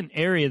second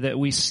area that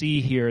we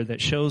see here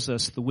that shows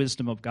us the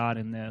wisdom of God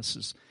in this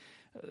is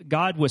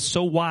God was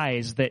so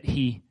wise that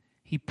he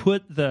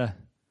put the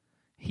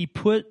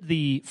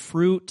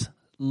fruit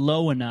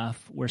low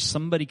enough where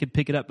somebody could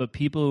pick it up, but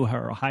people who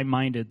are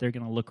high-minded, they're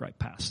going to look right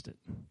past it.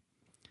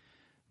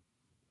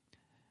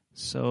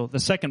 So the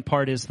second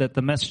part is that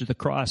the message of the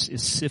cross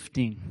is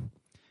sifting.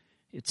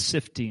 It's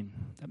sifting.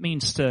 That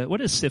means what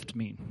does sift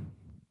mean?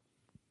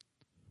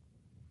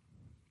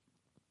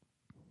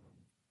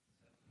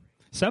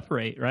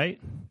 Separate, right?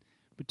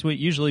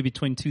 Usually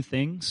between two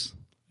things.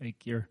 Like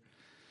you're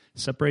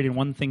separating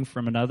one thing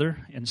from another.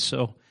 And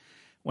so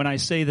when I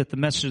say that the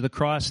message of the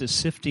cross is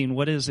sifting,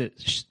 what is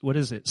it? What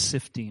is it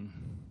sifting?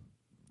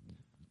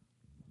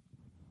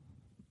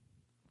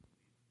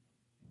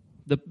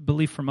 The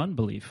belief from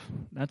unbelief.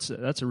 That's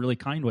a really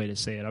kind way to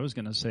say it. I was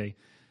going to say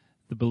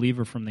the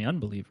believer from the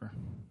unbeliever.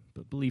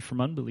 But belief from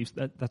unbelief,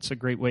 that's a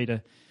great way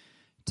to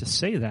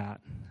say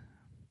that.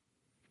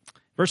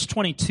 Verse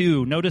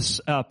 22, notice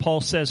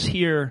Paul says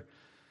here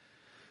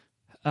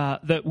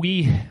that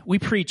we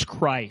preach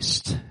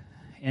Christ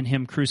and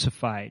Him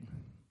crucified.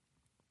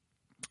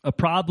 A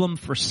problem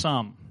for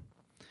some.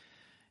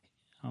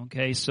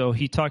 Okay, so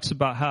he talks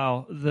about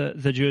how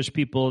the Jewish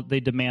people, they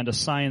demand a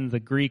sign. The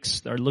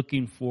Greeks are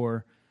looking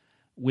for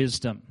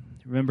wisdom.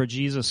 Remember,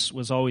 Jesus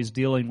was always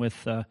dealing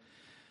with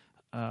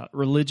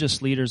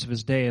religious leaders of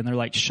his day, and they're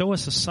like, show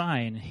us a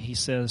sign. He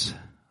says,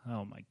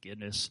 oh my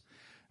goodness.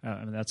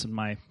 That's in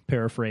my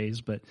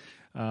paraphrase, but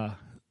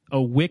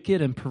a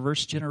wicked and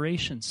perverse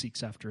generation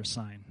seeks after a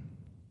sign.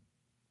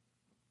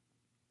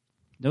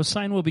 No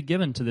sign will be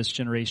given to this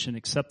generation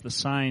except the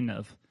sign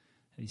of,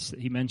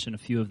 he mentioned a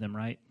few of them,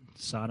 right?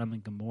 Sodom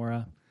and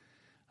Gomorrah.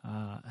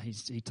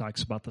 He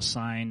talks about the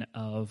sign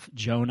of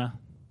Jonah,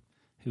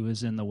 who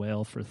was in the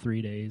whale for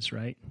 3 days,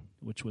 right?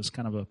 Which was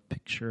kind of a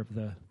picture of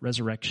the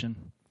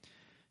resurrection.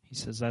 He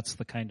says that's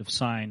the kind of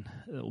sign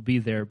that will be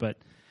there. But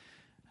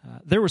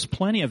there was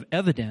plenty of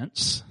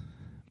evidence,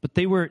 but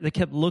they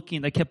kept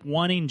looking, they kept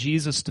wanting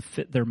Jesus to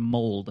fit their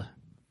mold.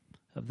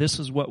 This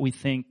is what we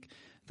think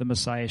the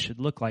Messiah should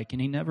look like,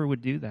 and he never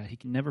would do that. He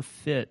can never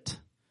fit.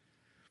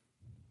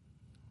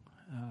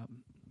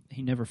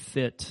 He never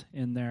fit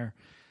in their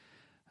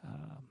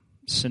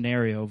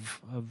scenario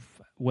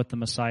of what the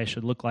Messiah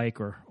should look like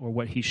or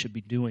what he should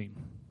be doing.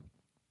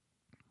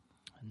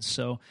 And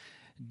so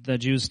the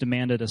Jews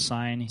demanded a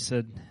sign. He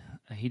said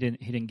he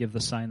didn't give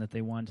the sign that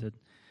they wanted.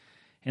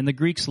 And the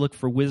Greeks looked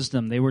for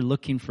wisdom. They were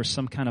looking for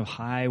some kind of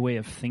high way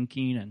of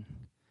thinking, and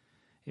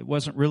it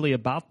wasn't really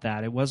about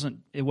that. It wasn't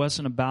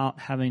about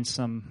having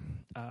some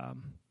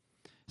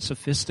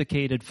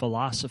sophisticated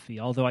philosophy,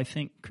 although I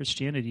think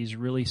Christianity is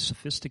really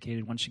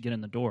sophisticated once you get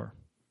in the door.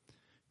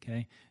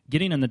 Okay?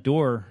 Getting in the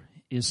door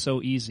is so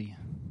easy.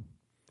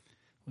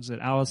 Was it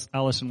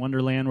Alice in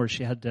Wonderland where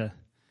she had to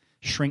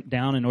shrink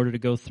down in order to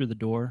go through the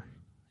door?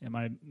 Am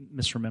I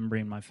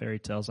misremembering my fairy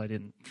tales? I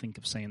didn't think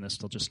of saying this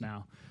till just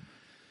now.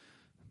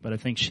 But I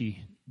think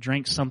she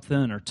drank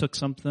something or took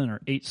something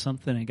or ate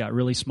something and got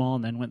really small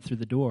and then went through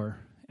the door.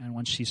 And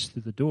once she's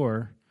through the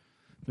door,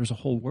 there's a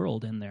whole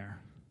world in there.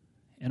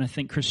 And I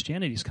think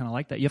Christianity is kind of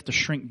like that. You have to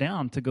shrink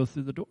down to go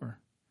through the door.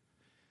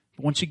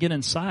 But once you get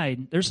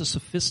inside, there's a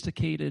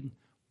sophisticated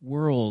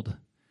world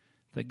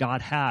that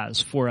God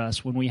has for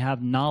us when we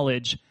have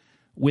knowledge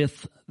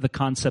with the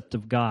concept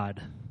of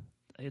God.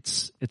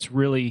 It's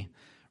really,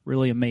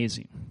 really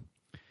amazing.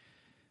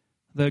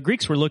 The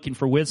Greeks were looking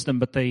for wisdom,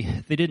 but they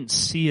didn't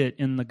see it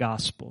in the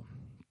gospel.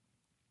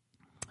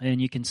 And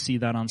you can see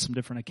that on some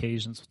different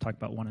occasions. We'll talk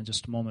about one in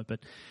just a moment. But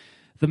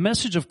the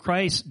message of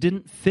Christ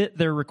didn't fit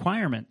their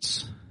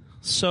requirements.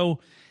 So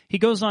he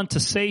goes on to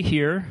say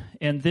here,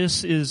 and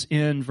this is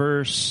in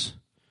verse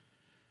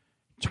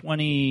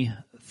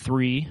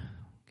 23,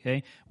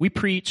 okay? We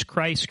preach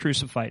Christ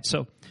crucified.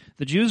 So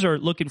the Jews are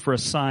looking for a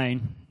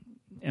sign,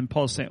 and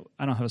Paul's saying,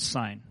 I don't have a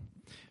sign.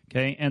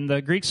 Okay, and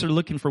the Greeks are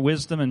looking for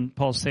wisdom, and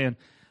Paul's saying,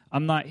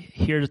 I'm not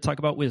here to talk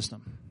about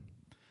wisdom.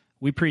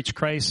 We preach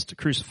Christ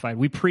crucified.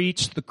 We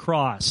preach the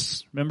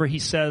cross. Remember, he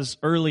says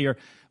earlier,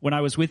 when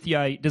I was with you,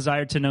 I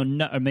desired to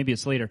know, or maybe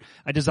it's later,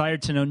 I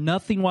desired to know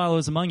nothing while I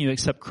was among you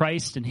except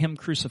Christ and Him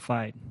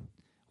crucified.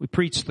 We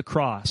preach the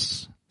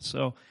cross.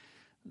 So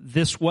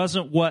this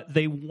wasn't what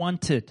they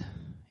wanted,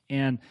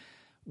 and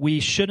we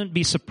shouldn't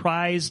be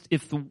surprised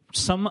if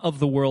some of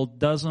the world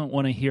doesn't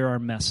want to hear our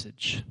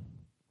message.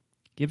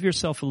 Give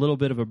yourself a little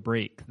bit of a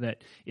break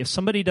that if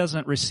somebody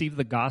doesn't receive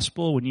the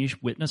gospel when you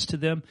witness to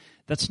them,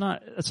 that's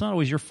not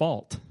always your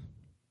fault.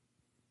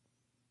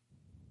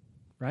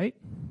 Right?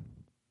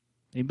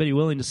 Anybody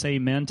willing to say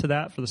amen to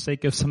that for the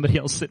sake of somebody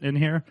else sitting in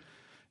here?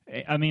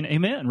 I mean,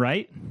 amen,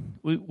 right?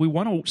 We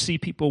want to see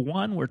people,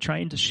 one, we're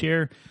trying to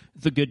share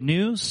the good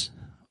news.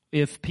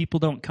 If people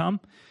don't come,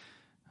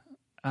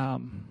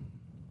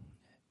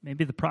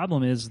 maybe the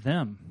problem is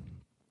them.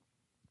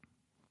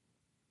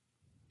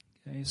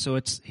 Okay, so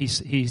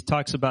he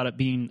talks about it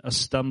being a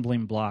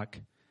stumbling block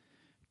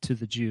to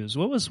the Jews.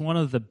 What was one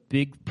of the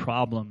big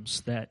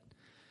problems that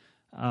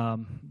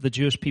the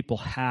Jewish people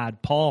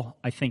had. Paul,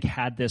 I think,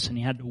 had this, and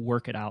he had to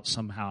work it out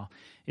somehow.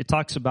 It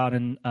talks about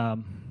in, I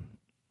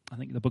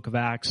think, the book of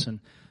Acts and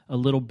a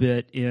little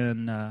bit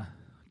in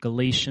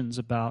Galatians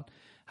about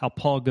how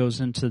Paul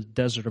goes into the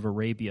desert of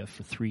Arabia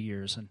for 3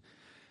 years.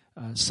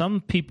 And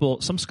some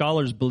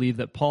scholars believe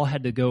that Paul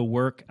had to go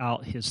work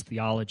out his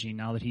theology.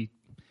 Now that he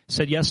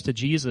said yes to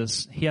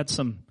Jesus, he had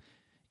some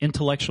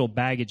intellectual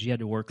baggage he had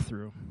to work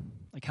through.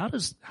 Like, how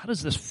does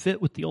this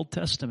fit with the Old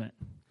Testament?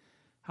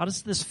 How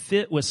does this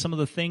fit with some of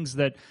the things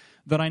that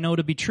I know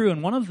to be true?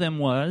 And one of them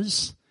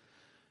was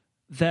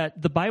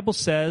that the Bible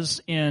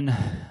says in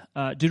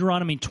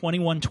Deuteronomy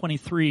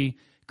 21:23,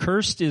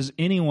 cursed is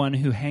anyone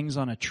who hangs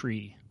on a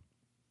tree.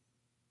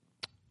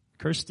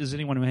 Cursed is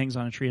anyone who hangs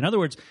on a tree. In other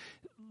words,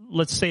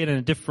 let's say it in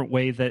a different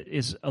way that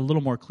is a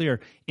little more clear.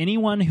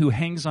 Anyone who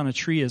hangs on a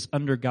tree is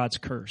under God's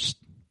curse.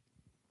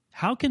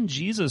 How can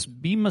Jesus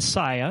be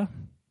Messiah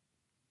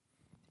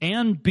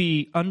and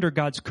be under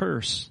God's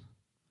curse?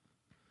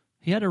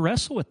 He had to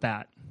wrestle with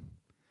that.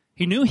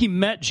 He knew he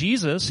met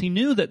Jesus. He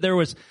knew that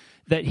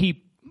that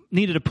he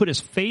needed to put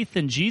his faith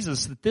in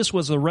Jesus, that this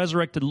was a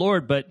resurrected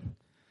Lord. But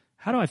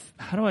how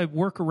do I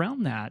work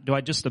around that? Do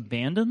I just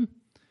abandon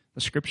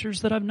the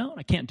scriptures that I've known?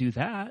 I can't do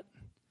that.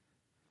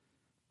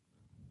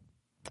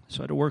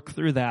 So I had to work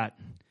through that.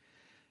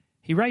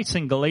 He writes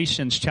in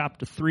Galatians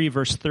chapter 3,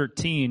 verse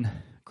 13,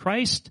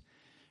 Christ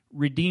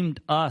redeemed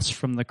us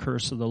from the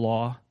curse of the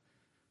law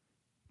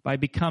by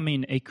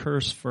becoming a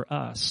curse for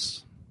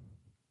us.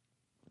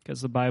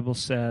 Because the Bible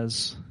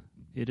says,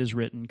 it is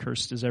written,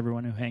 cursed is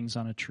everyone who hangs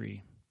on a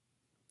tree.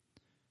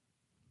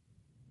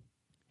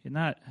 Isn't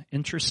that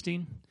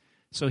interesting?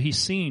 So he's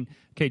seen,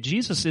 okay,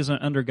 Jesus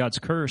isn't under God's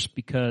curse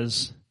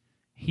because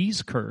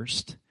he's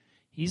cursed.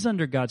 He's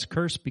under God's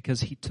curse because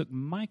he took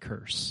my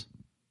curse.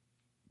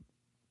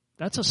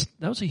 That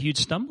was a huge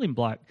stumbling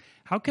block.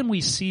 How can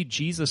we see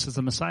Jesus as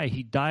the Messiah?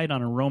 He died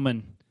on a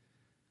Roman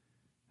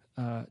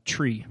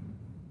tree.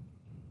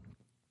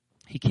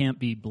 He can't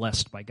be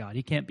blessed by God.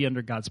 He can't be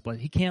under God's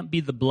blessing. He can't be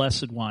the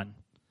blessed one.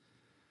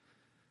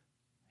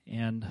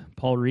 And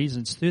Paul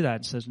reasons through that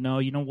and says, no,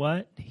 you know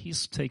what?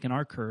 He's taken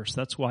our curse.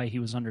 That's why he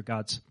was under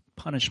God's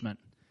punishment.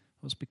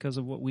 It was because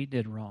of what we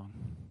did wrong.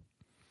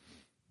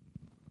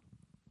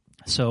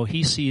 So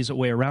he sees a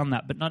way around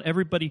that, but not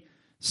everybody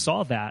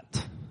saw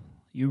that.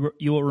 You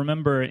will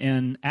remember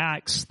in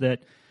Acts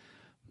that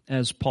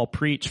as Paul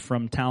preached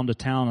from town to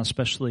town,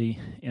 especially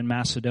in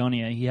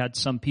Macedonia, he had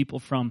some people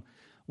from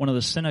one of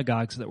the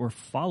synagogues that were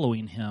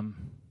following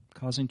him,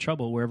 causing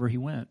trouble wherever he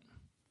went.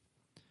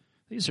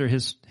 These are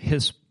his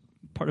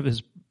part of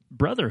his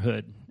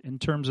brotherhood in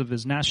terms of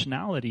his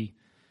nationality,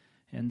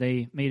 and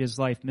they made his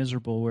life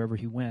miserable wherever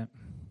he went.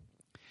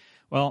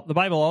 Well, the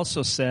Bible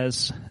also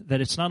says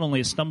that it's not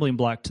only a stumbling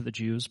block to the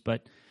Jews,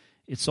 but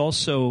it's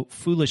also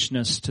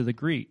foolishness to the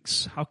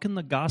Greeks. How can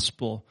the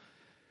gospel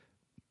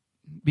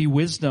be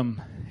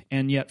wisdom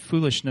and yet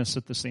foolishness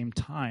at the same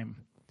time?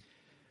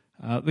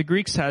 The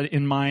Greeks had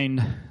in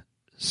mind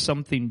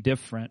something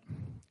different.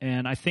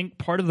 And I think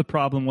part of the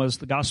problem was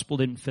the gospel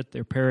didn't fit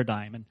their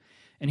paradigm.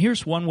 And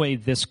here's one way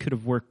this could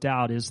have worked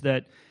out is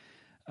that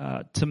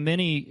to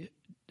many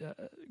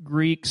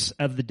Greeks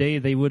of the day,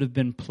 they would have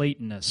been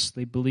Platonists.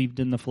 They believed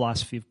in the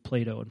philosophy of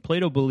Plato. And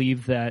Plato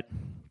believed that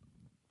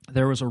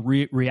there was a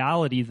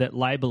reality that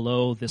lay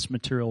below this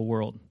material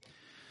world.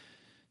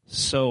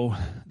 So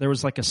there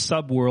was like a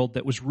subworld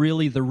that was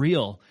really the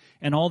real.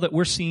 And all that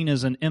we're seeing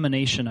is an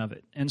emanation of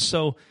it. And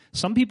so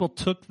some people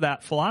took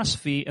that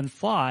philosophy and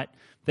thought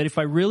that if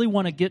I really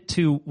want to get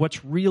to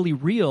what's really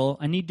real,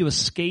 I need to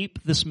escape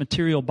this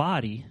material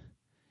body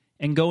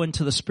and go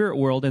into the spirit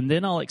world, and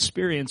then I'll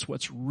experience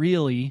what's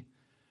really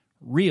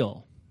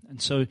real. And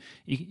so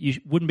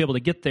you wouldn't be able to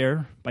get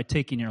there by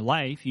taking your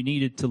life. You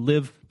needed to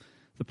live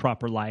the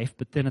proper life.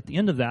 But then at the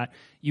end of that,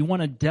 you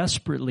wanted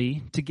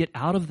desperately to get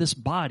out of this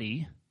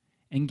body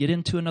and get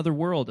into another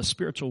world, a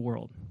spiritual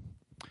world.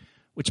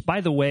 Which,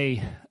 by the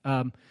way,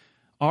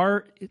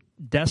 our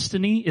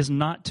destiny is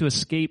not to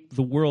escape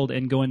the world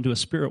and go into a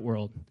spirit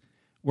world.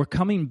 We're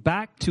coming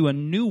back to a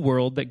new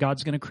world that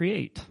God's going to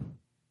create.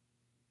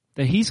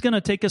 That He's going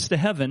to take us to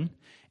heaven,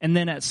 and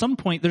then at some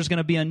point there's going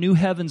to be a new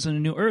heavens and a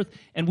new earth,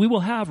 and we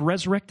will have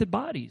resurrected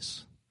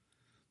bodies.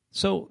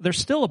 So there's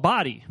still a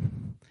body.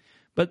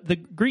 But the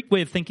Greek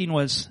way of thinking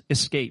was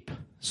escape.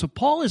 So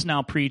Paul is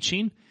now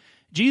preaching,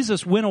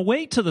 Jesus went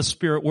away to the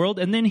spirit world,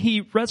 and then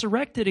He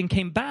resurrected and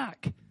came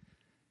back.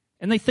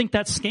 And they think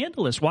that's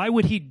scandalous. Why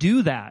would He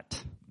do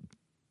that?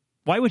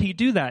 Why would He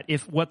do that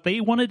if what they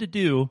wanted to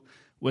do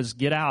was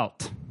get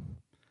out?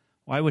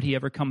 Why would He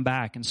ever come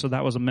back? And so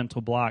that was a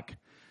mental block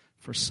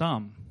for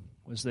some,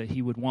 was that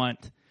He would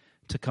want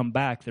to come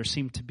back. There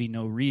seemed to be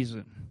no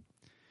reason.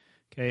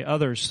 Okay,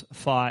 others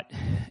thought,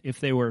 if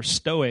they were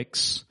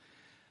Stoics,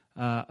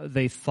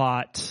 they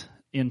thought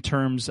in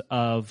terms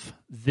of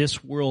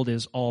this world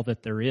is all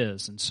that there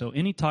is. And so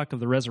any talk of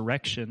the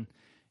resurrection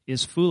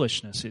is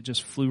foolishness. It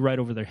just flew right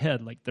over their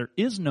head. Like, there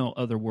is no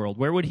other world.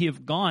 Where would He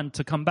have gone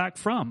to come back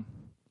from?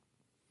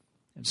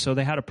 And so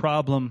they had a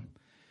problem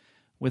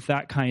with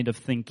that kind of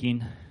thinking.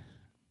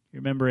 You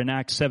remember in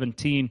Acts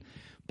 17,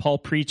 Paul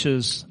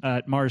preaches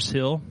at Mars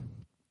Hill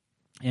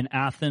in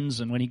Athens,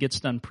 and when he gets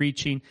done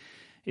preaching,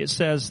 it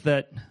says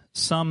that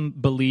some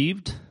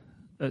believed.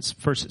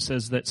 First it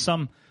says that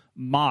some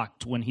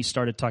mocked when he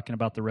started talking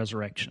about the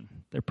resurrection.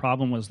 Their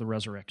problem was the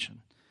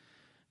resurrection.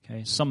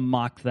 Okay, some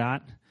mocked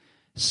that.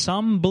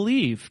 Some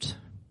believed.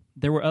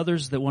 There were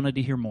others that wanted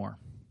to hear more.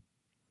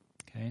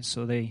 Okay,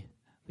 so they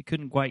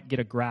couldn't quite get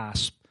a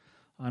grasp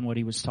on what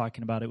he was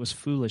talking about. It was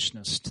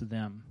foolishness to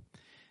them.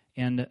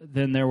 And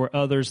then there were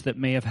others that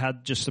may have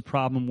had just a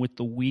problem with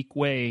the weak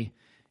way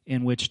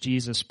in which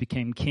Jesus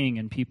became king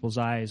in people's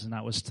eyes, and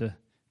that was to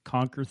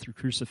conquer through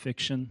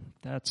crucifixion.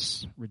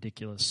 That's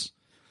ridiculous.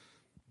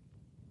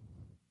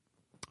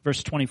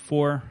 Verse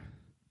 24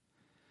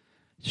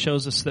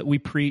 shows us that we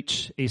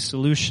preach a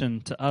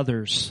solution to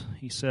others.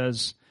 He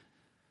says,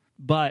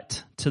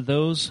 "But to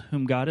those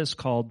whom God has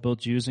called, both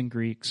Jews and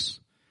Greeks,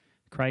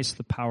 Christ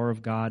the power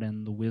of God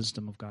and the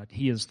wisdom of God."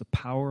 He is the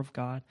power of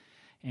God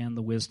and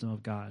the wisdom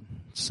of God.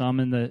 Some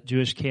in the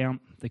Jewish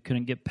camp, they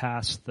couldn't get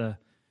past the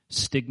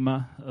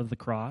stigma of the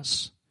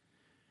cross.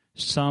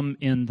 Some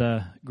in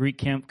the Greek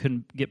camp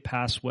couldn't get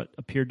past what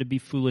appeared to be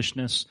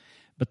foolishness.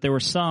 But there were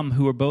some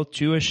who were both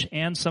Jewish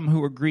and some who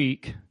were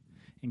Greek.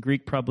 And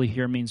Greek probably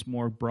here means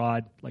more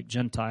broad, like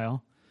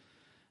Gentile,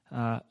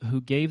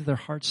 who gave their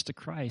hearts to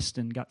Christ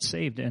and got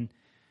saved.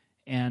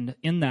 And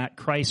in that,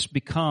 Christ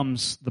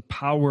becomes the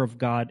power of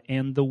God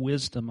and the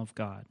wisdom of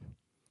God.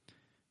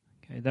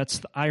 Okay, that's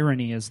the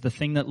irony, is the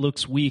thing that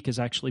looks weak is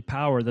actually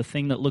power. The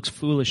thing that looks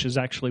foolish is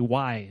actually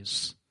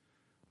wise.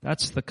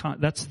 That's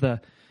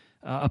the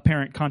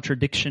apparent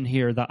contradiction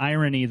here, the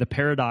irony, the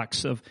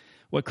paradox of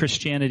what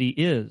Christianity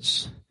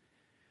is.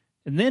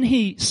 And then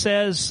he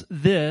says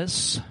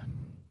this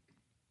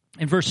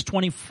in verse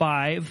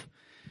 25,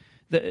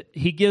 that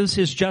he gives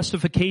his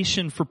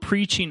justification for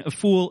preaching a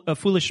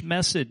foolish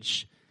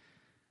message,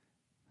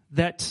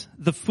 that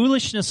the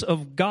foolishness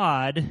of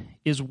God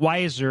is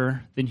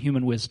wiser than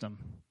human wisdom.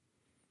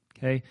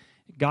 Okay?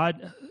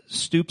 God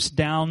stoops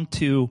down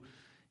to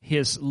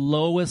his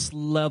lowest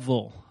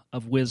level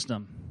of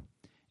wisdom,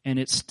 and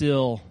it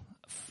still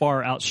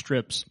far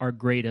outstrips our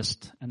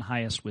greatest and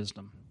highest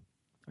wisdom.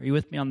 Are you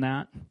with me on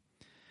that?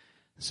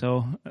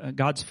 So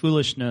God's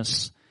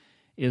foolishness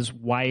is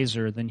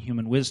wiser than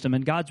human wisdom,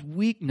 and God's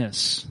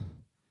weakness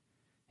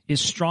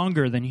is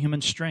stronger than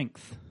human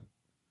strength.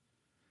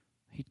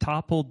 He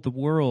toppled the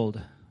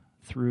world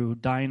through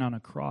dying on a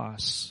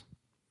cross.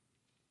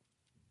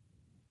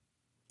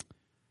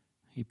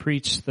 He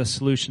preached the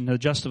solution. The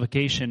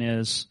justification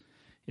is,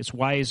 it's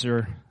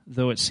wiser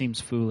though it seems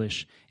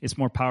foolish. It's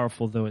more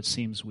powerful though it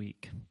seems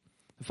weak.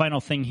 The final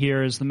thing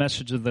here is the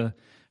message of the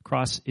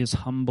cross is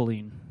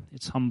humbling.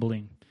 It's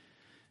humbling.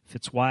 If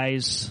it's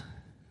wise,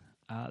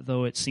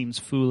 though it seems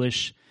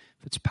foolish,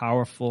 if it's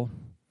powerful,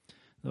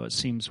 though it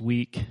seems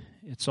weak,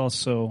 it's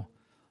also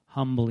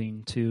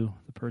humbling to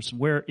the person.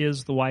 Where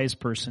is the wise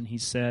person, he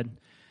said.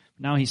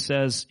 Now he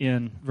says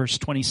in verse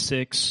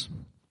 26,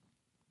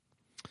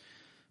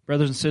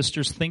 "Brothers and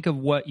sisters, think of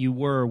what you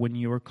were when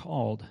you were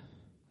called."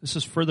 This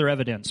is further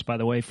evidence, by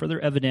the way, further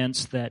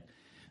evidence that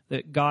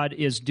God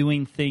is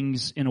doing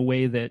things in a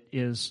way that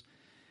is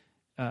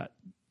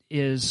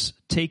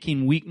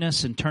taking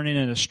weakness and turning it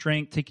into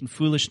strength, taking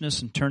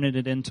foolishness and turning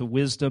it into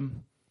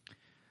wisdom.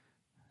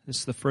 This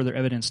is the further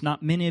evidence.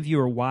 Not many of you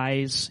are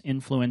wise,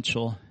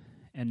 influential,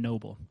 and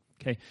noble.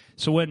 Okay,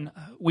 so when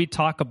we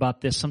talk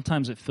about this,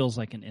 sometimes it feels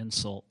like an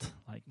insult.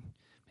 Like,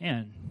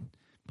 man,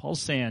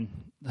 Paul's saying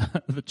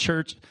the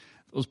church,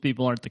 those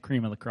people aren't the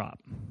cream of the crop.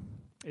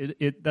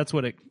 That's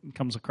what it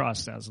comes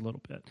across as a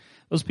little bit.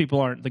 Those people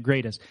aren't the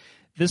greatest.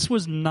 This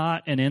was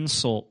not an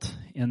insult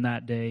in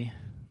that day.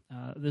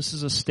 This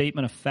is a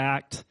statement of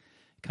fact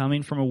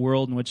coming from a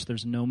world in which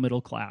there's no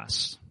middle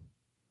class.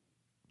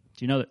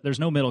 Do you know that there's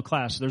no middle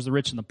class? There's the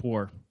rich and the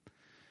poor.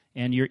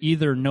 And you're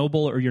either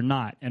noble or you're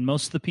not. And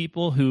most of the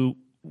people who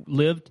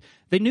lived,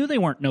 they knew they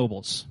weren't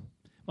nobles.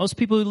 Most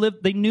people who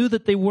lived, they knew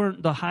that they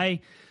weren't the high,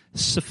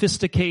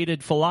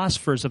 sophisticated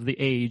philosophers of the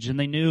age. And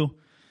they knew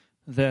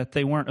that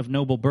they weren't of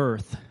noble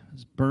birth.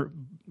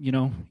 You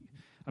know,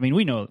 I mean,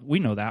 we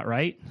know that,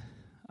 right?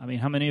 I mean,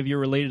 how many of you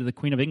are related to the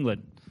Queen of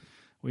England?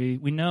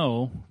 We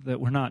know that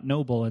we're not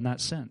noble in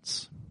that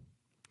sense.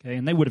 Okay,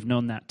 and they would have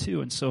known that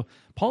too. And so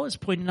Paul is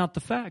pointing out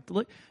the fact.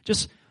 Look,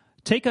 just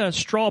take a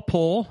straw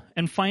poll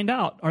and find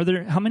out,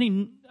 how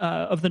many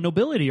of the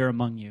nobility are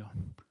among you?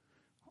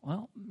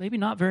 Well, maybe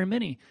not very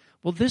many.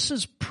 Well, this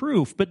is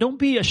proof, but don't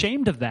be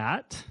ashamed of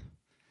that.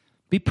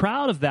 Be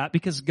proud of that,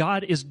 because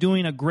God is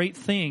doing a great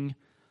thing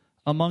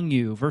among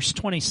you. Verse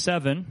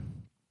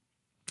 27,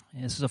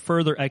 this is a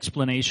further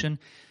explanation.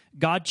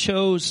 God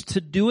chose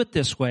to do it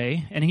this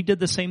way, and he did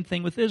the same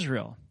thing with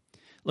Israel.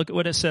 Look at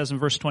what it says in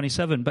verse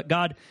 27. But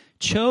God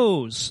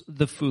chose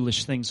the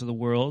foolish things of the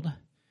world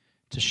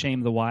to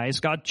shame the wise.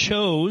 God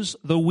chose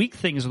the weak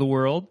things of the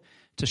world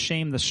to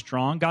shame the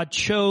strong. God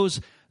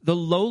chose the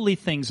lowly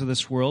things of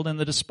this world and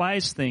the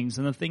despised things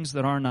and the things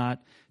that are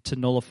not, to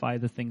nullify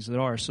the things that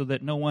are, so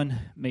that no one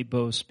may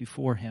boast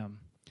before him.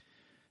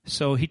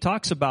 So he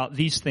talks about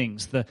these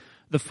things, the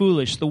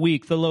foolish, the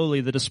weak, the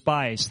lowly, the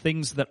despised,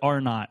 things that are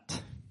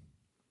not.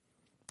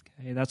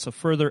 Okay, that's a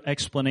further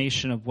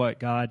explanation of what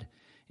God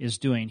is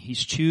doing.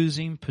 He's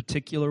choosing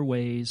particular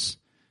ways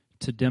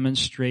to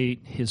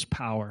demonstrate his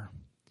power.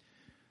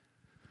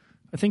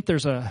 I think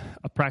there's a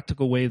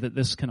practical way that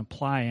this can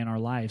apply in our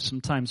lives.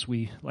 Sometimes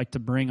we like to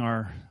bring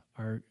our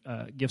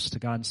gifts to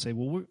God and say,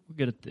 well, we're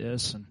good at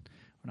this and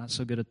we're not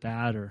so good at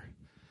that. Or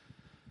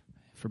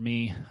for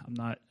me,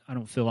 I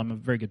don't feel I'm a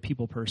very good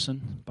people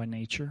person by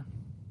nature.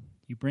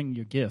 You bring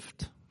your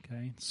gift,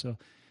 okay? So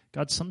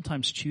God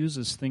sometimes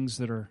chooses things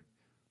that are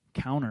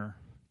counter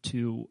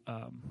to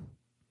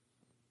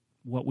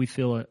what we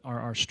feel are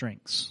our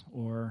strengths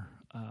or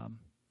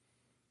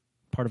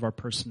part of our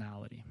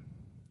personality.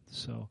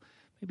 So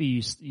maybe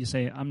you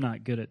say, I'm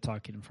not good at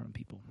talking in front of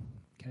people,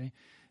 okay?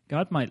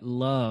 God might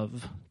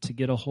love to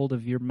get a hold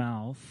of your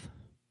mouth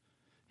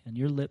and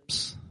your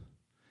lips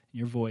and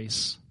your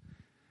voice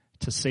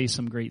to say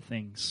some great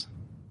things.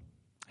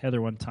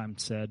 Heather one time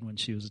said when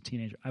she was a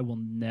teenager, I will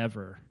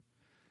never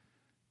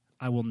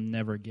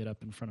get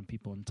up in front of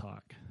people and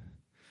talk.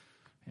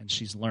 And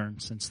she's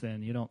learned since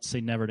then, you don't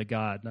say never to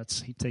God.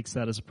 He takes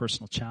that as a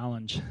personal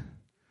challenge.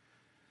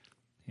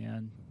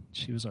 And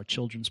she was our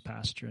children's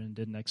pastor and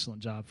did an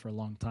excellent job for a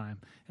long time.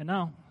 And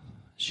now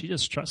she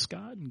just trusts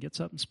God and gets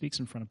up and speaks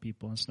in front of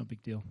people. It's no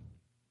big deal.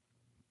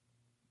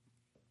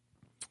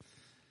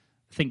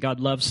 I think God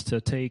loves to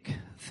take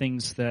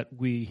things that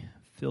we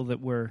feel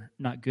that we're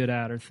not good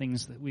at or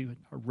things that we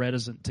are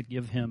reticent to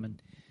give him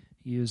and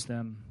use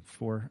them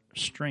for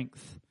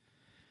strength.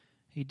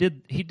 He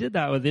did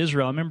that with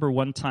Israel. I remember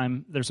one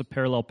time there's a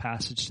parallel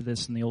passage to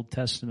this in the Old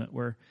Testament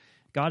where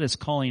God is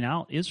calling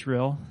out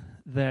Israel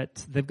that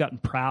they've gotten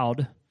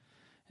proud.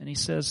 And he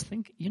says,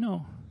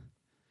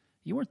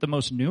 you weren't the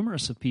most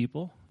numerous of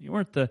people. You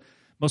weren't the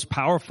most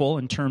powerful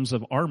in terms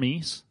of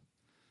armies.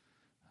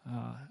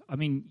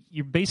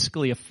 You're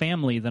basically a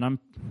family that I'm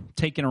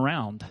taking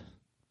around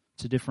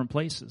to different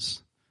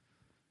places.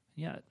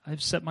 Yeah,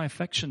 I've set my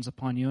affections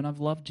upon you and I've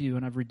loved you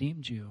and I've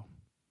redeemed you.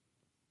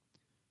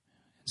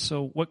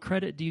 So what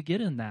credit do you get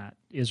in that,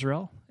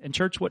 Israel? And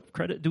church, what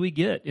credit do we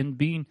get in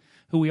being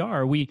who we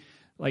are? Are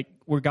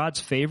we're God's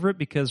favorite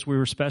because we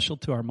were special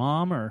to our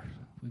mom, or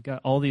we've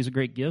got all these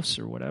great gifts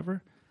or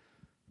whatever?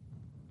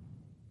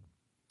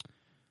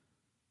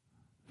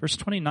 Verse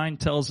 29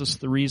 tells us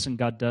the reason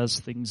God does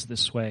things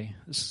this way.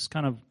 This is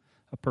kind of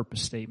a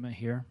purpose statement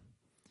here.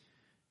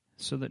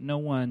 So that no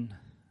one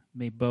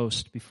may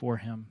boast before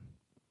him.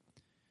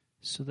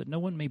 So that no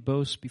one may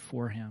boast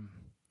before him.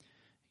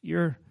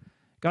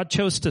 God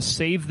chose to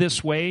save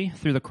this way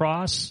through the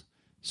cross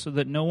so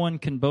that no one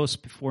can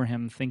boast before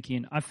him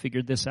thinking, I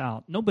figured this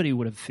out. Nobody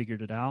would have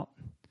figured it out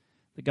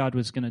that God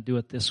was going to do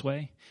it this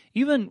way.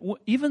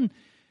 Even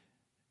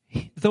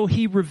though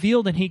he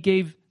revealed and he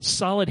gave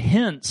solid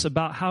hints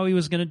about how he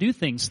was going to do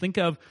things. Think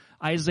of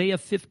Isaiah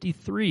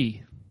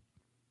 53.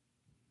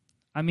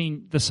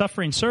 The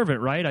suffering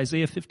servant, right?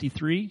 Isaiah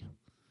 53.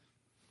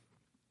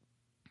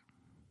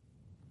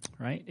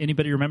 Right?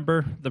 Anybody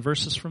remember the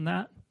verses from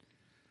that?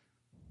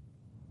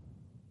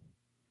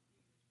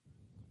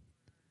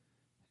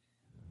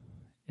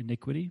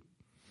 Iniquity.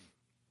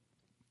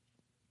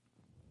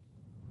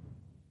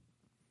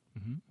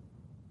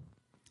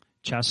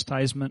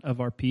 Chastisement of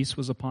our peace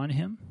was upon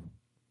him.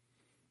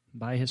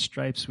 By his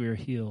stripes we are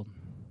healed.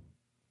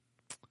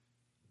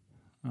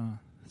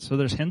 So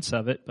there's hints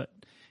of it, but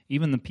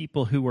even the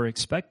people who were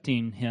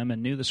expecting him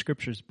and knew the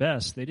scriptures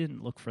best, they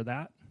didn't look for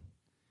that.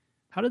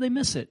 How did they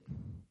miss it?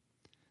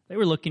 They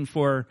were looking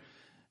for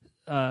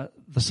the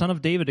Son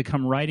of David to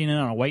come riding in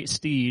on a white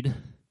steed,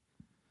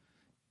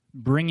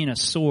 bringing a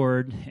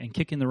sword and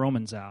kicking the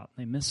Romans out.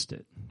 They missed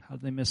it. How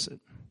did they miss it?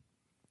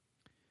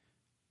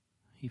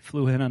 He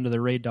flew in under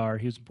the radar.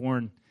 He was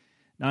born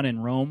not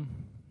in Rome,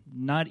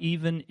 not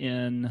even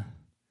in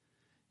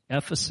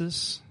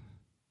Ephesus,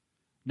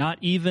 not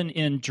even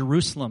in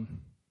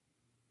Jerusalem,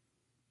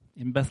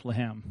 in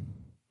Bethlehem.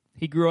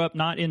 He grew up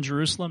not in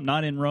Jerusalem,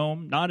 not in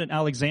Rome, not in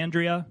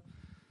Alexandria,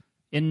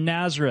 in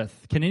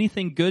Nazareth. Can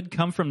anything good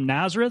come from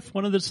Nazareth?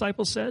 One of the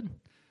disciples said.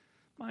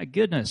 My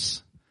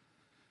goodness.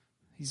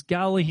 He's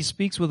Galilee. He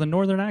speaks with a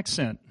northern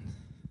accent.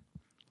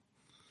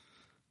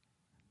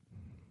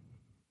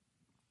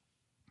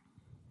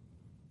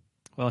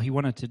 Well, he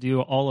wanted to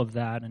do all of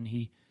that, and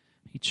he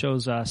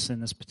chose us in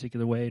this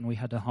particular way, and we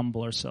had to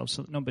humble ourselves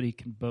so that nobody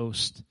can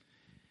boast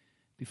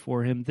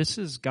before him. This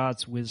is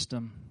God's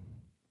wisdom.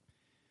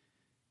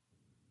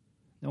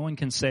 No one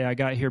can say, I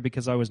got here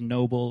because I was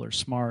noble or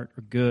smart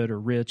or good or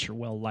rich or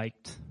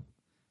well-liked.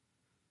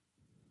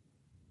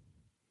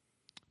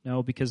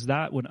 No, because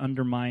that would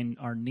undermine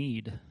our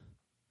need.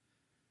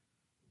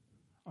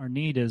 Our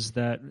need is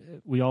that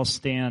we all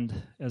stand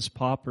as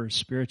paupers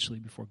spiritually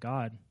before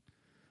God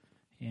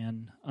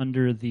and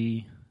under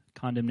the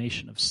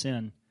condemnation of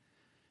sin.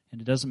 And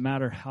it doesn't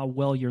matter how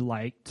well you're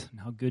liked and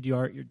how good you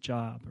are at your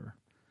job or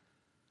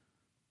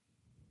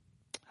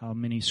how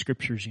many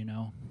scriptures you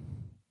know.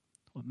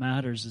 What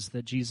matters is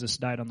that Jesus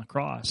died on the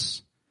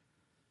cross,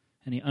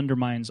 and he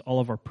undermines all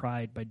of our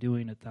pride by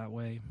doing it that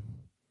way.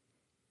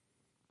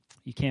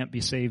 You can't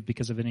be saved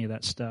because of any of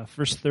that stuff.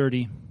 Verse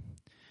 30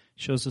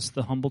 shows us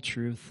the humble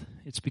truth.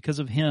 It's because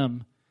of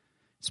him.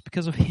 It's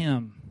because of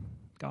him,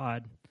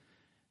 God,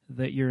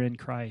 that you're in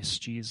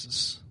Christ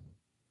Jesus.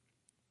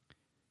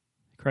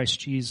 Christ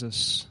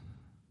Jesus.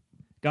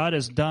 God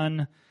has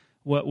done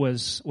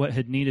what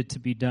had needed to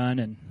be done,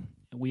 and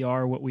we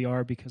are what we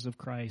are because of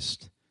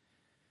Christ.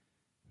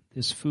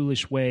 This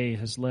foolish way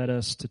has led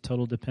us to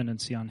total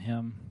dependency on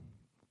him.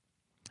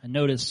 And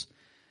notice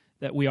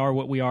that we are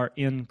what we are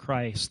in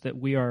Christ, that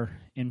we are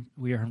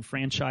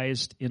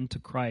enfranchised into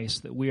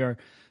Christ, that we are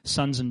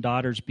sons and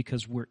daughters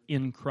because we're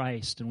in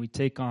Christ and we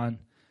take on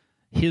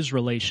his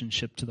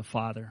relationship to the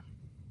Father.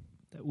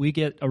 That we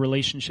get a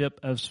relationship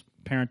as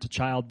parent to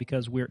child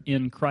because we're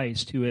in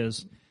Christ, who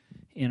is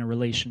in a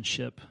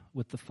relationship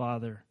with the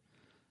Father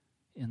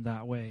in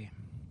that way.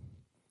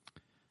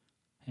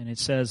 And it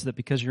says that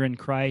because you're in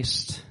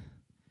Christ,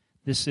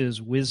 this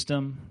is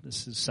wisdom,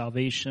 this is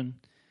salvation,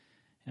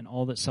 and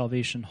all that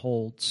salvation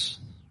holds,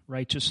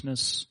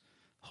 righteousness,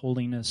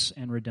 holiness,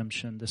 and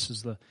redemption. This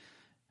is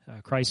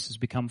Christ has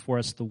become for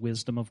us the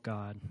wisdom of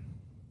God.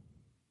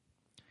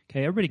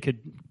 Okay, everybody could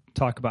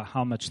talk about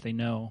how much they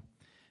know,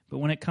 but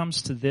when it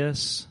comes to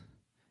this,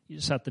 you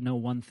just have to know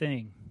one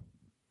thing,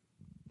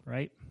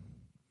 right?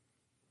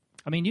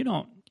 I mean, you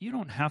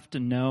don't have to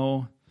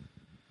know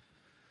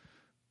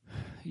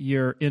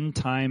your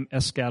end-time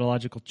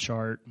eschatological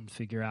chart and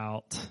figure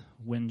out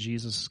when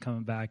Jesus is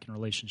coming back in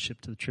relationship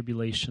to the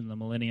tribulation, the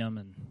millennium,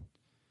 and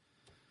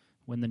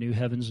when the new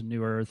heavens and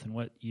new earth, and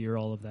what year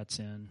all of that's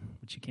in,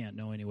 which you can't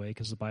know anyway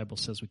because the Bible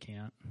says we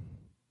can't.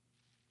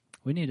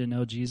 We need to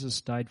know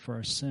Jesus died for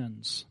our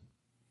sins.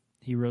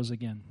 He rose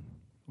again.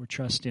 We're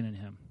trusting in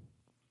him.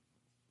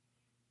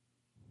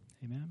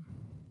 Amen.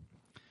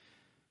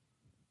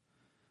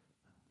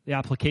 The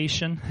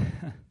application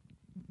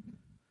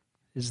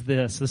is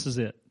this. This is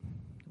it.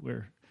 We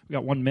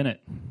got 1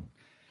 minute.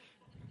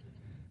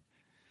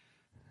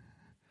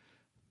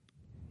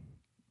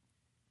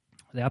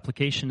 The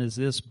application is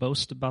this: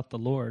 boast about the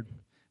Lord.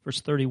 Verse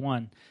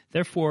 31.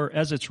 Therefore,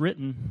 as it's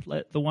written,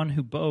 let the one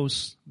who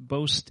boasts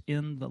boast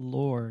in the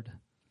Lord.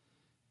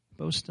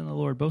 Boast in the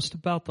Lord. Boast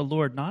about the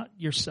Lord, not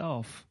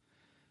yourself.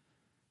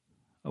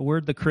 A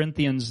word the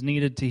Corinthians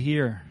needed to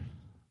hear.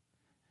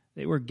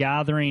 They were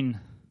gathering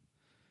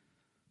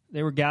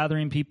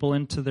people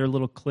into their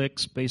little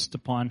cliques based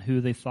upon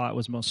who they thought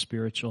was most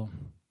spiritual.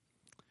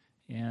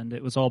 And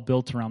it was all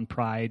built around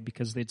pride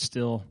because they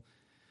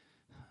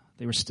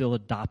were still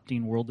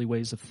adopting worldly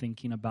ways of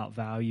thinking about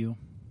value.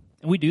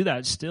 And we do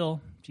that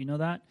still. Do you know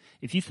that?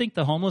 If you think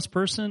the homeless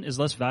person is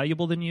less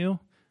valuable than you,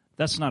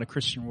 that's not a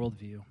Christian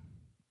worldview.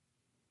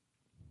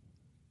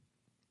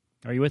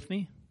 Are you with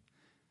me?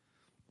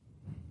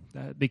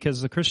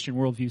 Because the Christian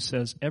worldview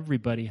says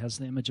everybody has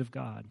the image of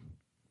God.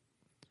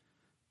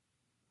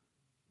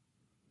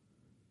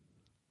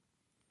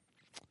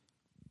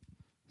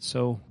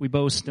 So we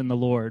boast in the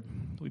Lord.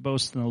 We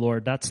boast in the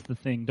Lord. That's the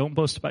thing. Don't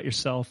boast about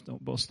yourself.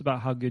 Don't boast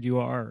about how good you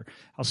are or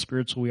how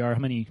spiritual we are, how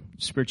many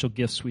spiritual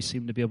gifts we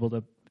seem to be able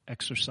to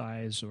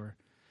exercise, or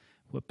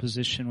what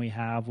position we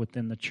have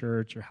within the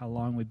church, or how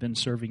long we've been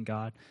serving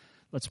God.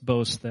 Let's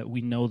boast that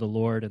we know the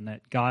Lord and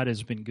that God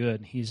has been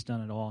good. He's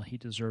done it all. He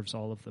deserves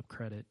all of the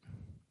credit.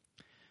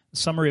 The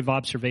summary of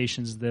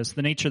observations is this: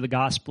 the nature of the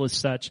gospel is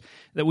such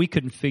that we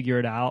couldn't figure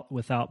it out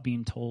without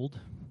being told.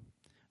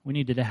 We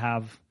needed to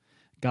have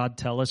God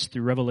tell us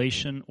through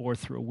revelation or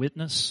through a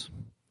witness.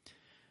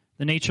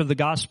 The nature of the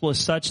gospel is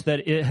such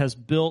that it has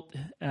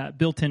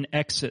built-in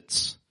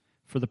exits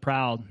for the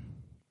proud.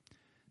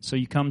 So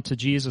you come to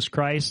Jesus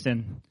Christ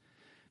and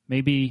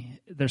maybe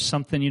there's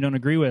something you don't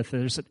agree with.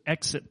 There's an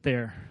exit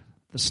there,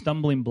 the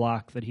stumbling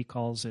block that he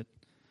calls it,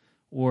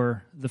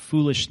 or the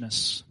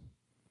foolishness.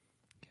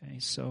 Okay,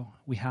 so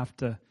we have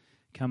to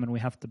come and we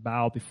have to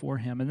bow before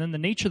him. And then the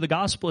nature of the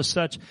gospel is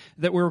such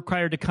that we're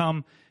required to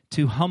come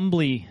to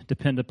humbly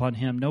depend upon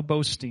him, no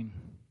boasting.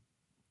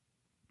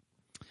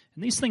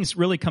 And these things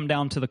really come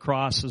down to the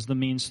cross as the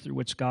means through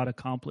which God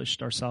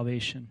accomplished our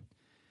salvation.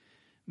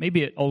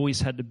 Maybe it always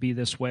had to be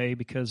this way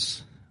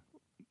because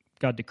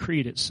God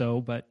decreed it so,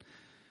 but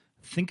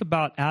think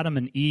about Adam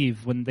and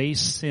Eve when they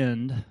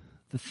sinned,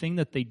 the thing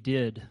that they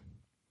did.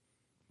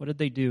 What did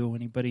they do?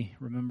 Anybody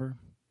remember?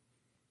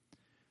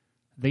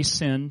 They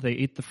sinned, they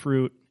ate the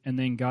fruit, and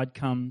then God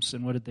comes,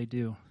 and what did they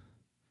do?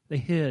 They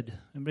hid.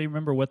 Anybody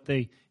remember what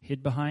they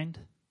hid behind?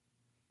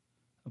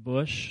 A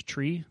bush, a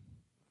tree.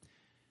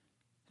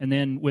 And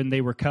then when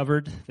they were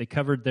covered, they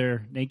covered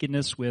their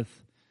nakedness with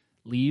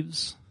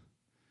leaves.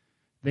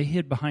 They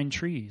hid behind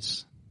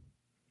trees.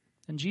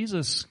 And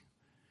Jesus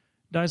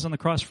dies on the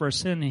cross for our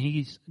sin, and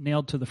he's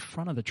nailed to the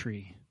front of the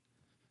tree.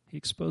 He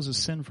exposes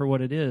sin for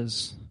what it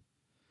is,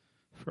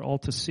 for all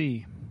to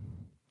see.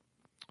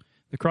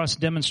 The cross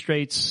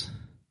demonstrates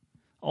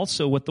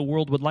also what the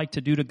world would like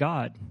to do to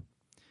God.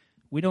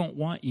 We don't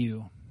want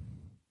you.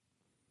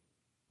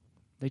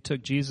 They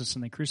took Jesus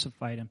and they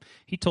crucified him.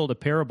 He told a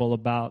parable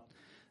about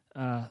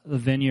the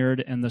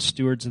vineyard and the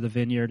stewards of the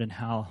vineyard and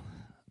how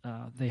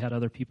they had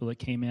other people that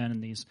came in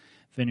and these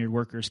vineyard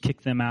workers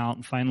kicked them out.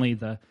 And finally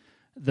the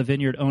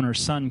vineyard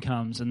owner's son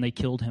comes and they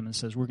killed him and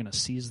says, we're going to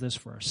seize this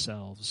for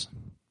ourselves.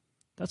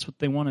 That's what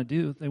they want to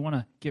do. They want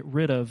to get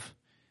rid of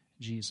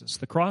Jesus.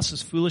 The cross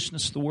is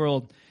foolishness to the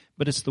world,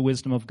 but it's the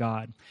wisdom of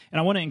God. And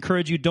I want to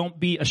encourage you, don't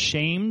be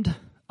ashamed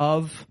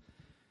of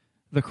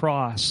the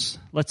cross.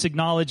 Let's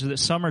acknowledge that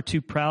some are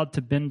too proud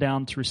to bend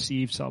down to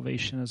receive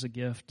salvation as a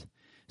gift.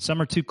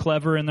 Some are too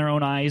clever in their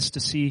own eyes to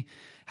see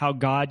how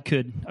God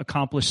could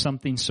accomplish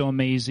something so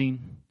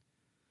amazing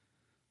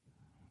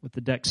with the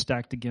deck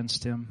stacked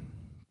against him.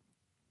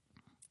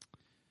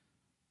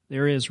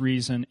 There is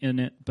reason in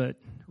it, but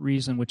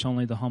reason which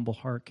only the humble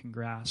heart can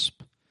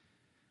grasp.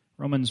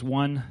 Romans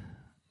 1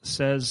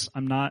 says,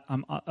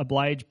 I'm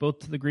obliged both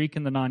to the Greek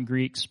and the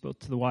non-Greeks, both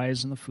to the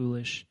wise and the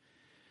foolish.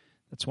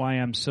 That's why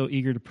I'm so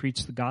eager to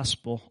preach the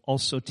gospel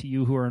also to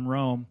you who are in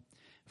Rome.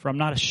 For I'm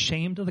not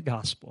ashamed of the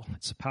gospel.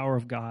 It's the power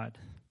of God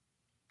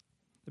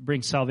that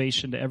brings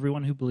salvation to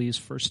everyone who believes,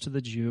 first to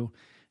the Jew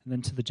and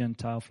then to the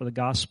Gentile. For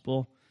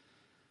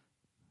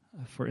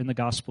in the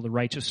gospel, the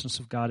righteousness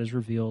of God is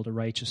revealed, a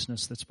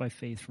righteousness that's by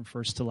faith from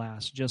first to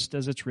last. Just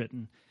as it's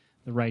written,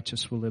 the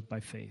righteous will live by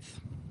faith.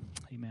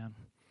 Amen.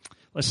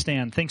 Let's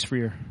stand. Thanks for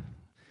your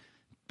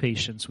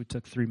patience. We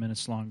took 3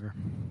 minutes longer.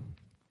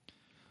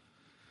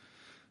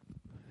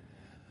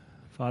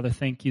 Father,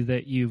 thank you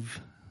that you've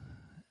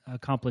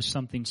accomplished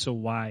something so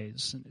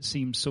wise, and it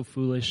seems so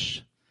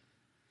foolish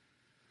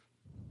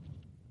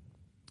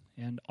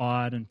and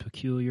odd and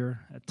peculiar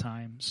at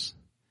times.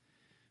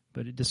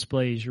 But it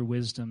displays your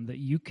wisdom that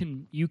you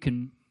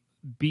can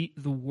beat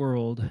the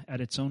world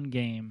at its own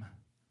game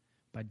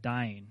by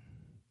dying.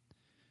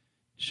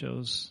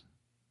 Shows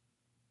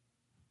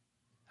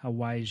how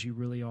wise you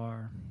really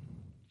are.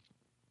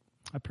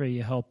 I pray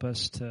you help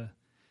us to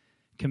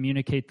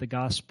communicate the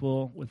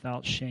gospel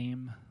without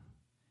shame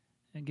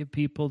and give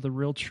people the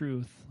real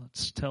truth.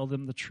 Let's tell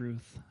them the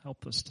truth.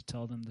 Help us to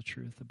tell them the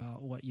truth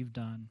about what you've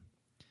done.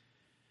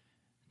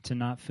 To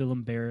not feel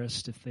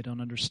embarrassed if they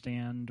don't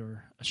understand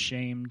or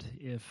ashamed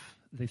if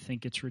they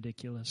think it's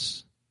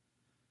ridiculous.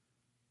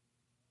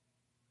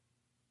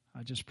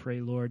 I just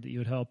pray, Lord, that you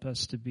would help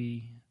us to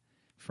be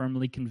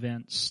firmly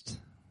convinced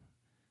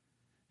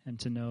and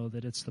to know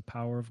that it's the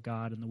power of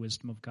God and the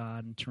wisdom of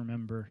God, and to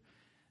remember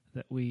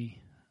that we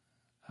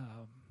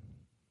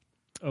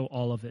owe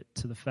all of it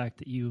to the fact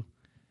that you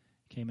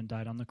came and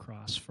died on the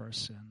cross for our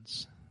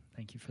sins.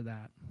 Thank you for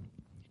that.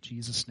 In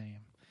Jesus' name,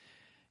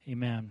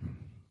 amen.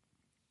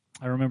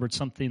 I remembered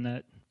something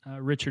that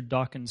Richard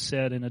Dawkins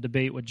said in a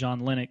debate with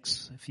John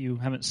Lennox. If you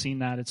haven't seen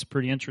that, it's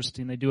pretty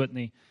interesting. They do it in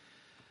the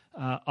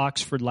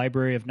Oxford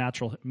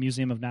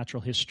Museum of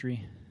Natural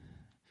History.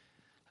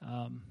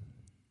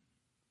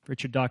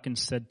 Richard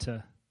Dawkins said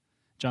to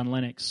John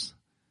Lennox,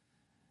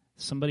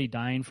 somebody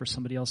dying for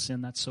somebody else's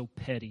sin, that's so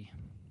petty.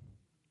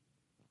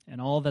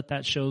 And all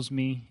that shows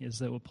me is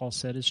that what Paul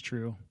said is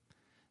true,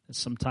 that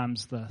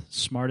sometimes the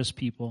smartest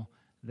people,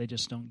 they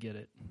just don't get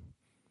it.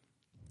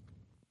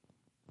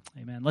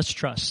 Amen. Let's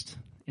trust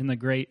in the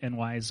great and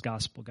wise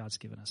gospel God's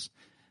given us.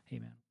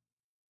 Amen.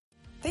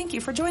 Thank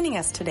you for joining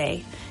us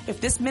today. If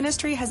this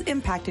ministry has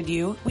impacted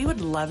you, we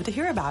would love to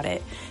hear about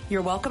it.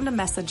 You're welcome to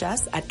message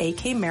us at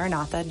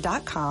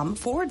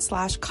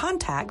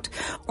akmaranatha.com/contact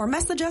or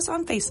message us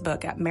on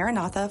Facebook at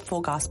Maranatha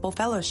Full Gospel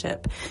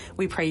Fellowship.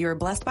 We pray you are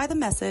blessed by the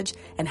message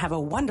and have a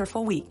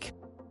wonderful week.